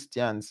as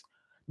Christians,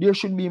 there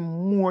should be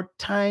more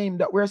time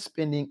that we're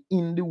spending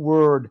in the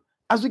word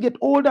as we get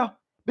older,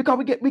 because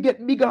we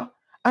get bigger.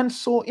 And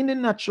so in the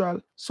natural,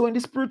 so in the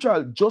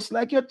spiritual, just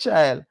like your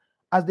child,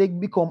 as they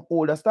become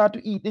older, start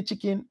to eat the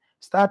chicken,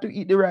 start to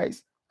eat the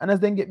rice. And as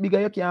they get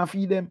bigger, you can't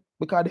feed them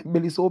because their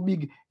belly so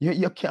big.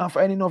 You can't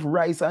find enough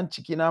rice and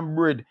chicken and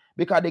bread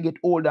because they get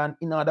older. And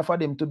in order for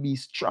them to be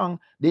strong,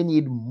 they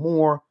need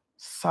more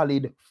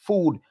solid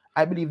food.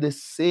 I believe the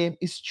same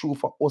is true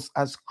for us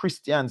as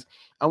Christians.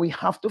 And we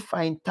have to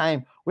find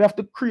time. We have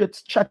to create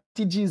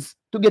strategies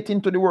to get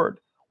into the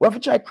word. We have to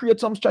try to create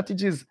some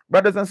strategies.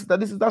 Brothers and sisters,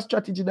 this is that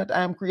strategy that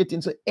I am creating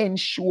to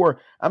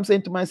ensure. I'm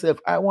saying to myself,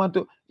 I want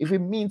to, if it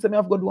means that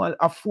I've got to do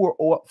a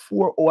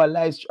 4-hour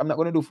live stream, I'm not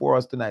going to do 4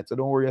 hours tonight, so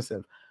don't worry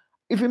yourself.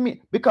 If it means,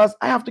 because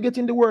I have to get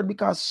in the word,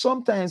 because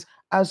sometimes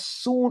as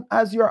soon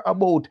as you have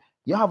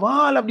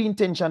all of the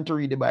intention to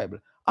read the Bible,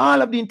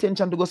 all of the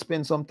intention to go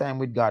spend some time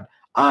with God,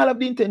 all of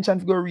the intention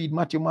to go read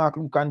Matthew, Mark,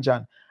 Luke, and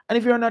John. And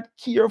if you're not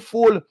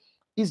careful,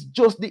 it's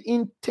just the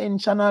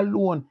intention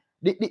alone.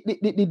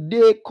 The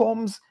day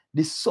comes,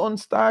 the sun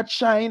starts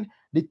shine,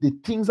 the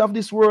things of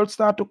this world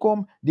start to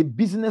come, the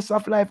business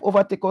of life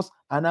overtake us,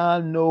 and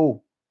I'll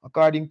know,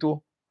 according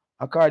to,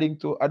 I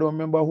don't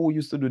remember who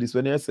used to do this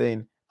when they're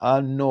saying,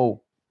 I'll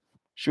know.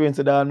 Showing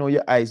said, I'll know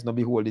your eyes don't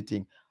behold the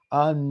thing.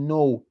 I'll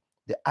know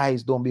the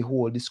eyes don't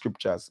behold the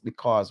scriptures,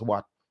 because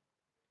what?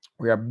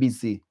 We are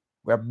busy.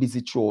 We are busy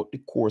throughout the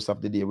course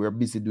of the day. We are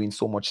busy doing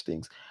so much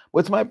things. But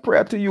it's my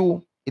prayer to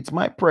you. It's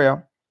my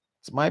prayer.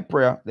 It's my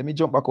prayer. Let me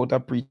jump back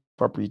out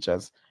for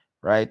preachers,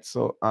 right?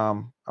 So I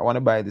want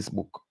to buy this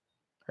book.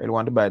 I really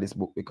want to buy this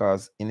book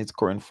because in its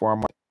current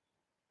format,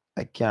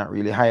 I can't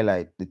really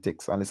highlight the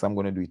text unless I'm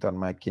going to do it on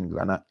my Kindle.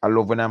 And I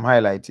love when I'm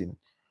highlighting,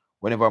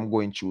 whenever I'm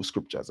going through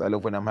scriptures. I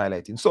love when I'm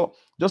highlighting. So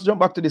just jump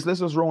back to this.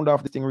 Let's just round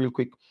off this thing real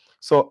quick.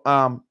 So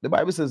the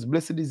Bible says,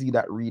 blessed is he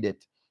that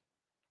readeth.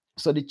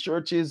 So the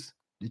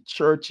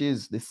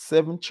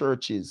 7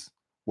 churches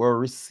were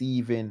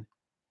receiving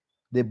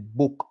the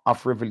book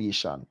of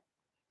Revelation.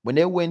 When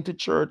they went to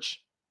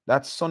church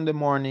that Sunday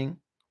morning,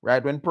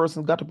 right, when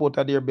persons got up out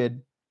of their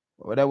bed,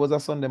 whether it was a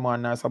Sunday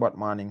morning or Sabbath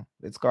morning,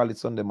 let's call it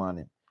Sunday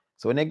morning.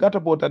 So when they got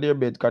up out of their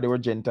bed, because they were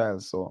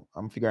Gentiles, so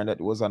I'm figuring that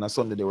it was on a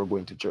Sunday they were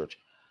going to church.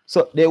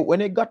 So when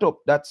they got up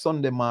that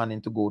Sunday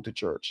morning to go to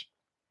church,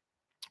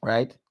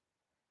 right,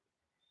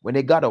 when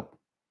they got up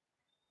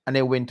and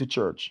they went to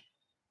church,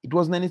 it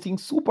wasn't anything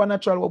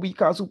supernatural, what we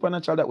call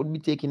supernatural, that would be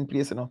taking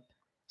place,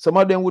 Some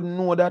of them wouldn't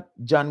know that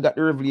John got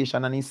the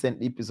revelation and he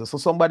sent the epistle. So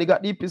somebody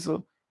got the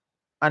epistle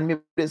and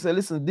maybe they say,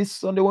 listen, this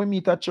Sunday when we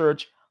meet at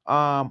church,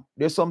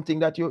 there's something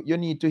that you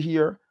need to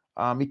hear.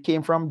 It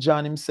came from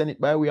John, him sent it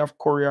by way of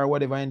courier or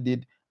whatever he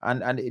did,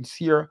 and it's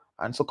here.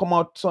 And so come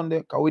out Sunday,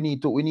 because you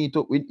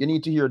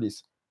need to hear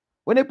this.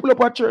 When they pull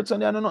up at church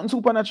Sunday, I know nothing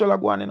supernatural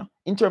going on,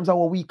 in terms of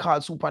what we call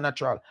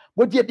supernatural.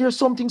 But yet there's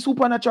something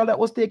supernatural that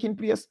was taking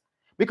place.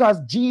 Because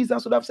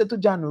Jesus would have said to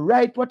John,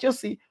 write what you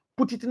see,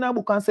 put it in a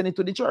book and send it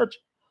to the church.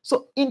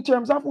 So in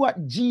terms of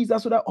what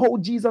Jesus would have, how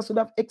Jesus would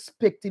have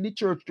expected the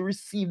church to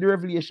receive the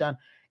revelation,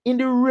 in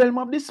the realm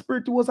of the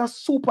spirit, it was a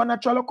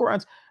supernatural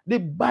occurrence. The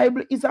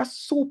Bible is a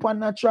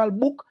supernatural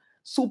book,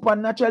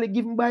 supernaturally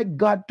given by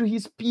God to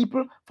his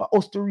people for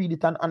us to read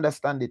it and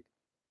understand it.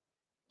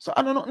 So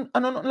I know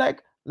nothing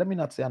like, let me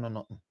not say I know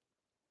nothing.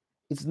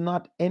 It's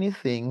not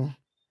anything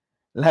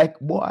like,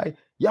 boy,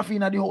 you're in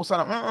the house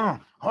and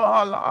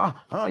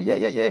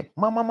yeah,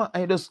 mama,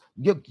 and you just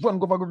run,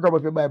 go grab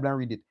up your Bible and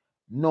read it.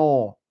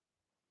 No.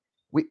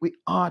 We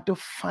are to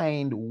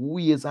find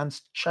ways and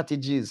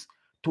strategies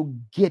to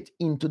get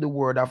into the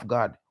word of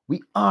God.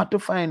 We are to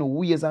find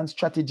ways and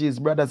strategies,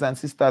 brothers and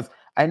sisters.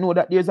 I know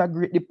that there's a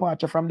great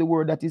departure from the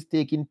word that is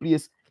taking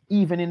place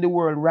even in the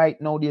world right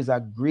now. There's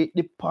a great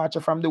departure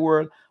from the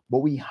world, but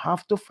we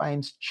have to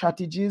find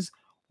strategies,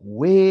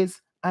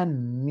 ways,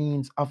 and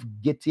means of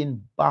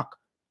getting back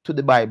to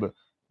the Bible.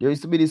 There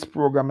used to be this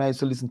program I used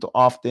to listen to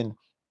often.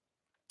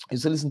 I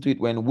used to listen to it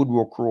when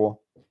Woodrow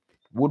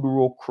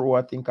Crow,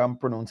 I think I'm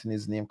pronouncing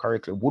his name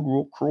correctly.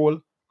 Woodrow Crow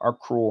or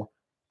Crow.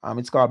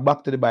 It's called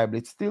Back to the Bible.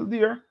 It's still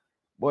there,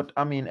 but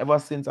I mean, ever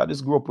since I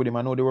just grew up with him,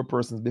 I know there were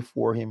persons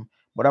before him,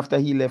 but after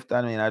he left,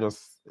 I mean,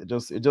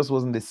 it just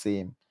wasn't the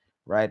same,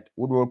 right?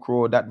 Woodrow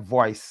Crow, that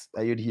voice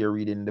that you'd hear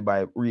reading the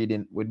Bible,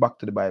 reading with Back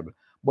to the Bible.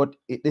 But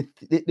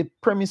the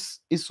premise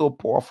is so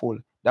powerful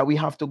that we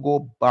have to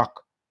go back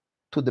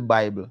to the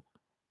Bible,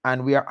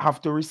 and we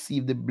have to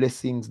receive the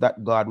blessings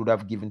that God would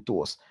have given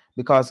to us,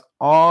 because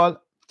all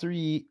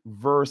 3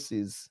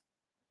 verses,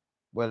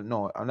 well,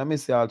 no, let me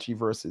say all 3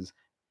 verses.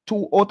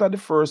 2 out of the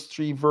first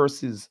 3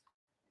 verses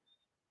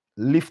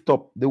lift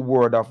up the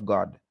word of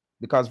God,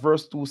 because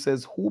verse 2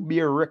 says, who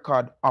bear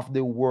record of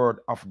the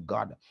word of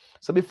God.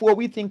 So before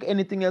we think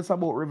anything else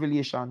about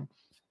revelation,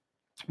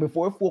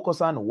 before we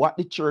focus on what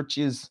the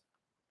churches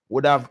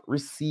would have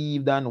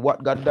received and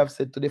what God would have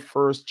said to the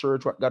first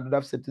church, what God would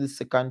have said to the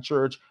second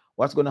church,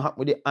 what's going to happen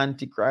with the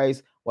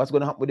Antichrist, what's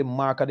going to happen with the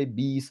mark of the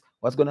beast,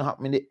 what's going to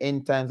happen in the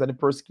end times and the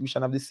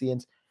persecution of the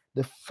saints,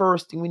 the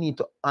first thing we need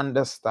to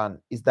understand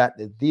is that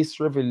this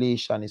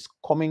revelation is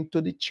coming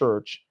to the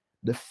church,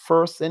 the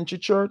first century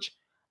church,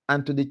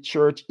 and to the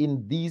church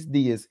in these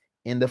days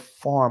in the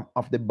form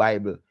of the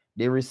Bible.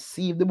 They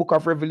receive the book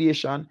of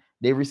Revelation,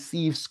 they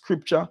receive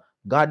scripture.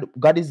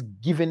 God is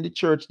giving the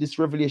church this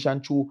revelation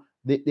through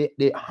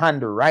the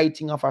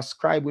handwriting of a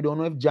scribe. We don't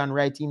know if John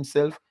wrote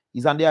himself.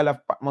 He's on the Isle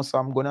of Patmos, so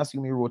I'm going to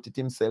assume he wrote it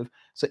himself.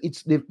 So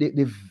it's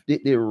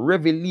the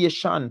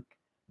revelation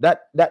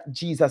that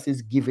Jesus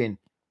is giving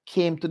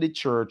came to the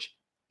church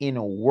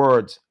in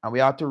words. And we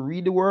have to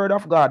read the word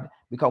of God,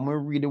 because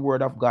when we read the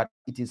word of God,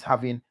 it is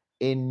having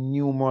a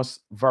numerous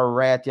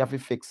variety of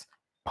effects,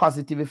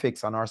 positive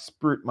effects on our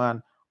spirit,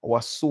 man,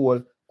 our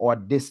soul, our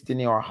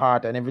destiny, our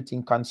heart, and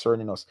everything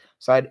concerning us.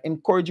 So I'd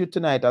encourage you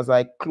tonight, as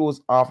I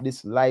close off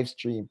this live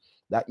stream,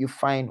 that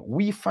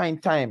we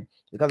find time,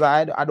 because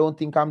I don't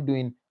think I'm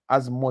doing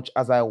as much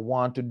as I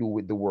want to do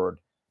with the word.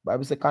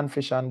 Bible says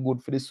confession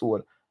good for the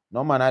soul.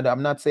 No, man,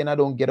 I'm not saying I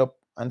don't get up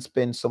and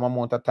spend some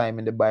amount of time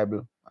in the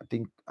Bible. I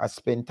think I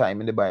spend time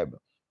in the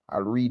Bible.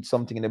 I'll read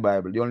something in the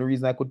Bible. The only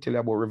reason I could tell you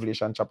about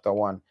Revelation chapter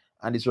 1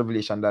 and this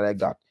revelation that I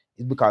got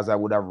is because I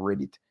would have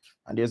read it.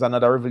 And there's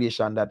another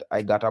revelation that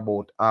I got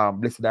about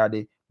blessed are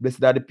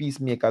the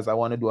peacemakers. I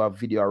want to do a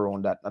video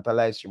around that, not a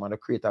live stream. I want to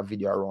create a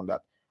video around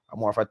that.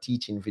 More of a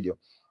teaching video.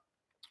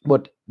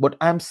 But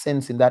I'm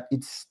sensing that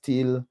it's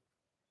still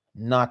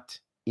not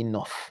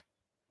enough.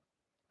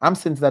 I'm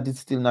sensing that it's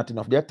still not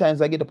enough. There are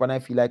times I get up and I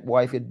feel like,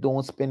 boy, if you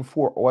don't spend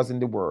 4 hours in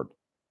the word,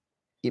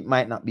 it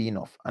might not be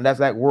enough. And that's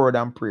like word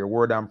and prayer.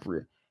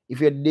 If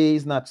your day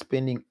is not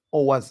spending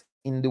hours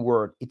in the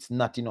word, it's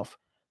not enough.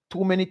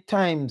 Too many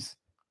times,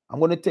 I'm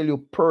going to tell you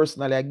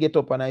personally, I get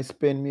up and I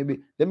spend maybe,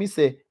 let me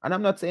say, and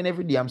I'm not saying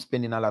every day I'm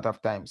spending a lot of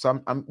time.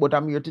 So but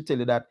I'm here to tell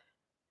you that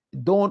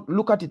don't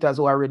look at it as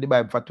though I read the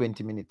Bible for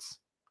 20 minutes.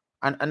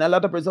 And a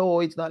lot of people say, oh,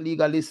 it's not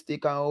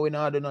legalistic, and we're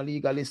not doing a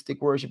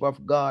legalistic worship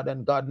of God,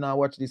 and God now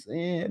watch this.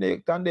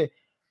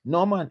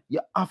 No, man,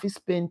 you have to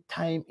spend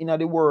time in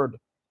the word.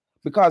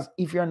 Because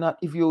if you're not,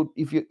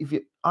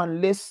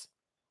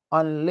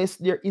 unless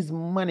there is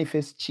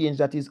manifest change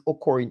that is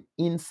occurring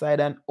inside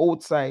and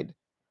outside,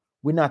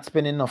 we're not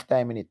spending enough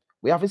time in it.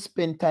 We have to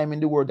spend time in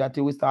the word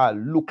until we start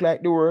look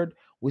like the word,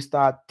 we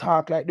start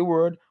talk like the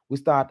word, we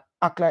start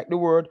act like the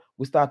word,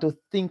 we start to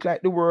think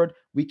like the word,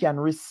 we can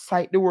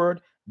recite the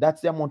word.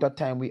 That's the amount of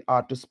time we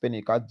are to spend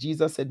it. Because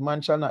Jesus said,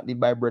 man shall not live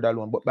by bread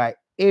alone, but by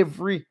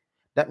every.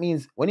 That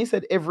means, when he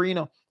said every,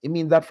 it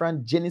means that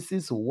from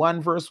Genesis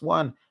 1 verse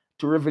 1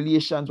 to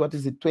Revelations,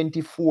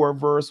 24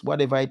 verse,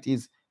 whatever it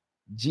is,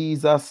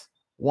 Jesus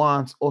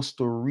wants us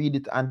to read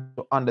it and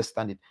to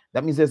understand it.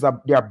 That means there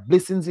are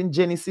blessings in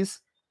Genesis.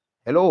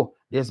 Hello,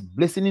 there's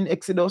blessing in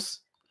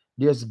Exodus.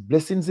 There's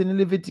blessings in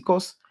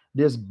Leviticus.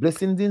 There's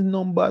blessings in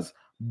Numbers.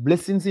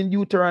 Blessings in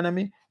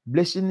Deuteronomy.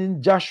 Blessings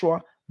in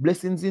Joshua.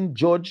 Blessings in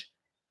Judge.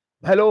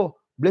 Hello,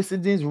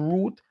 blessings in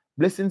Ruth.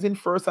 Blessings in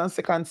 1st and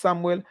 2nd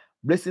Samuel.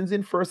 Blessings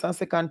in 1st and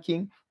 2nd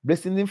King.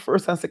 Blessings in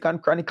 1st and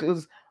 2nd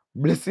Chronicles.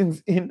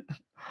 Blessings in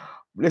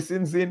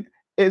blessings in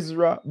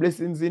Ezra,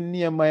 blessings in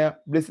Nehemiah,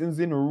 blessings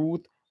in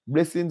Ruth,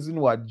 blessings in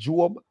what?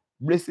 Job,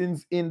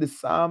 blessings in the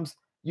Psalms,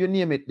 you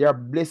name it. There are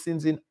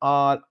blessings in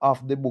all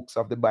of the books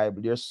of the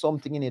Bible. There's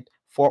something in it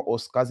for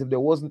us, because if there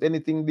wasn't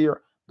anything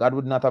there, God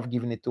would not have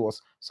given it to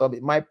us. So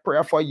my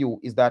prayer for you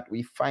is that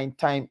we find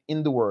time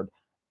in the Word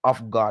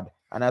of God.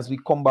 And as we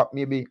come back,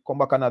 maybe come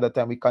back another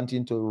time, we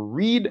continue to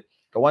read.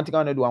 The one thing I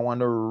want to do, I want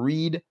to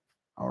read.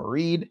 I'll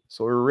read.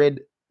 So we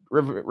read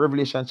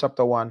Revelation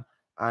chapter 1,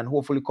 and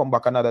hopefully come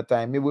back another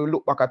time. Maybe we'll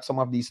look back at some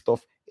of these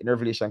stuff in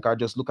Revelation, because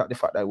just look at the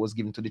fact that it was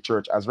given to the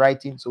church as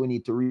writing. So we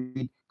need to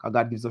read, because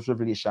God gives us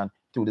revelation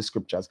through the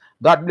scriptures.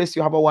 God bless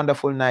you. Have a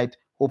wonderful night.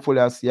 Hopefully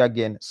I'll see you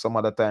again some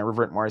other time.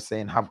 Reverend Morris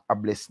saying, have a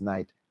blessed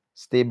night.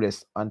 Stay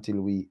blessed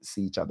until we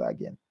see each other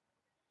again.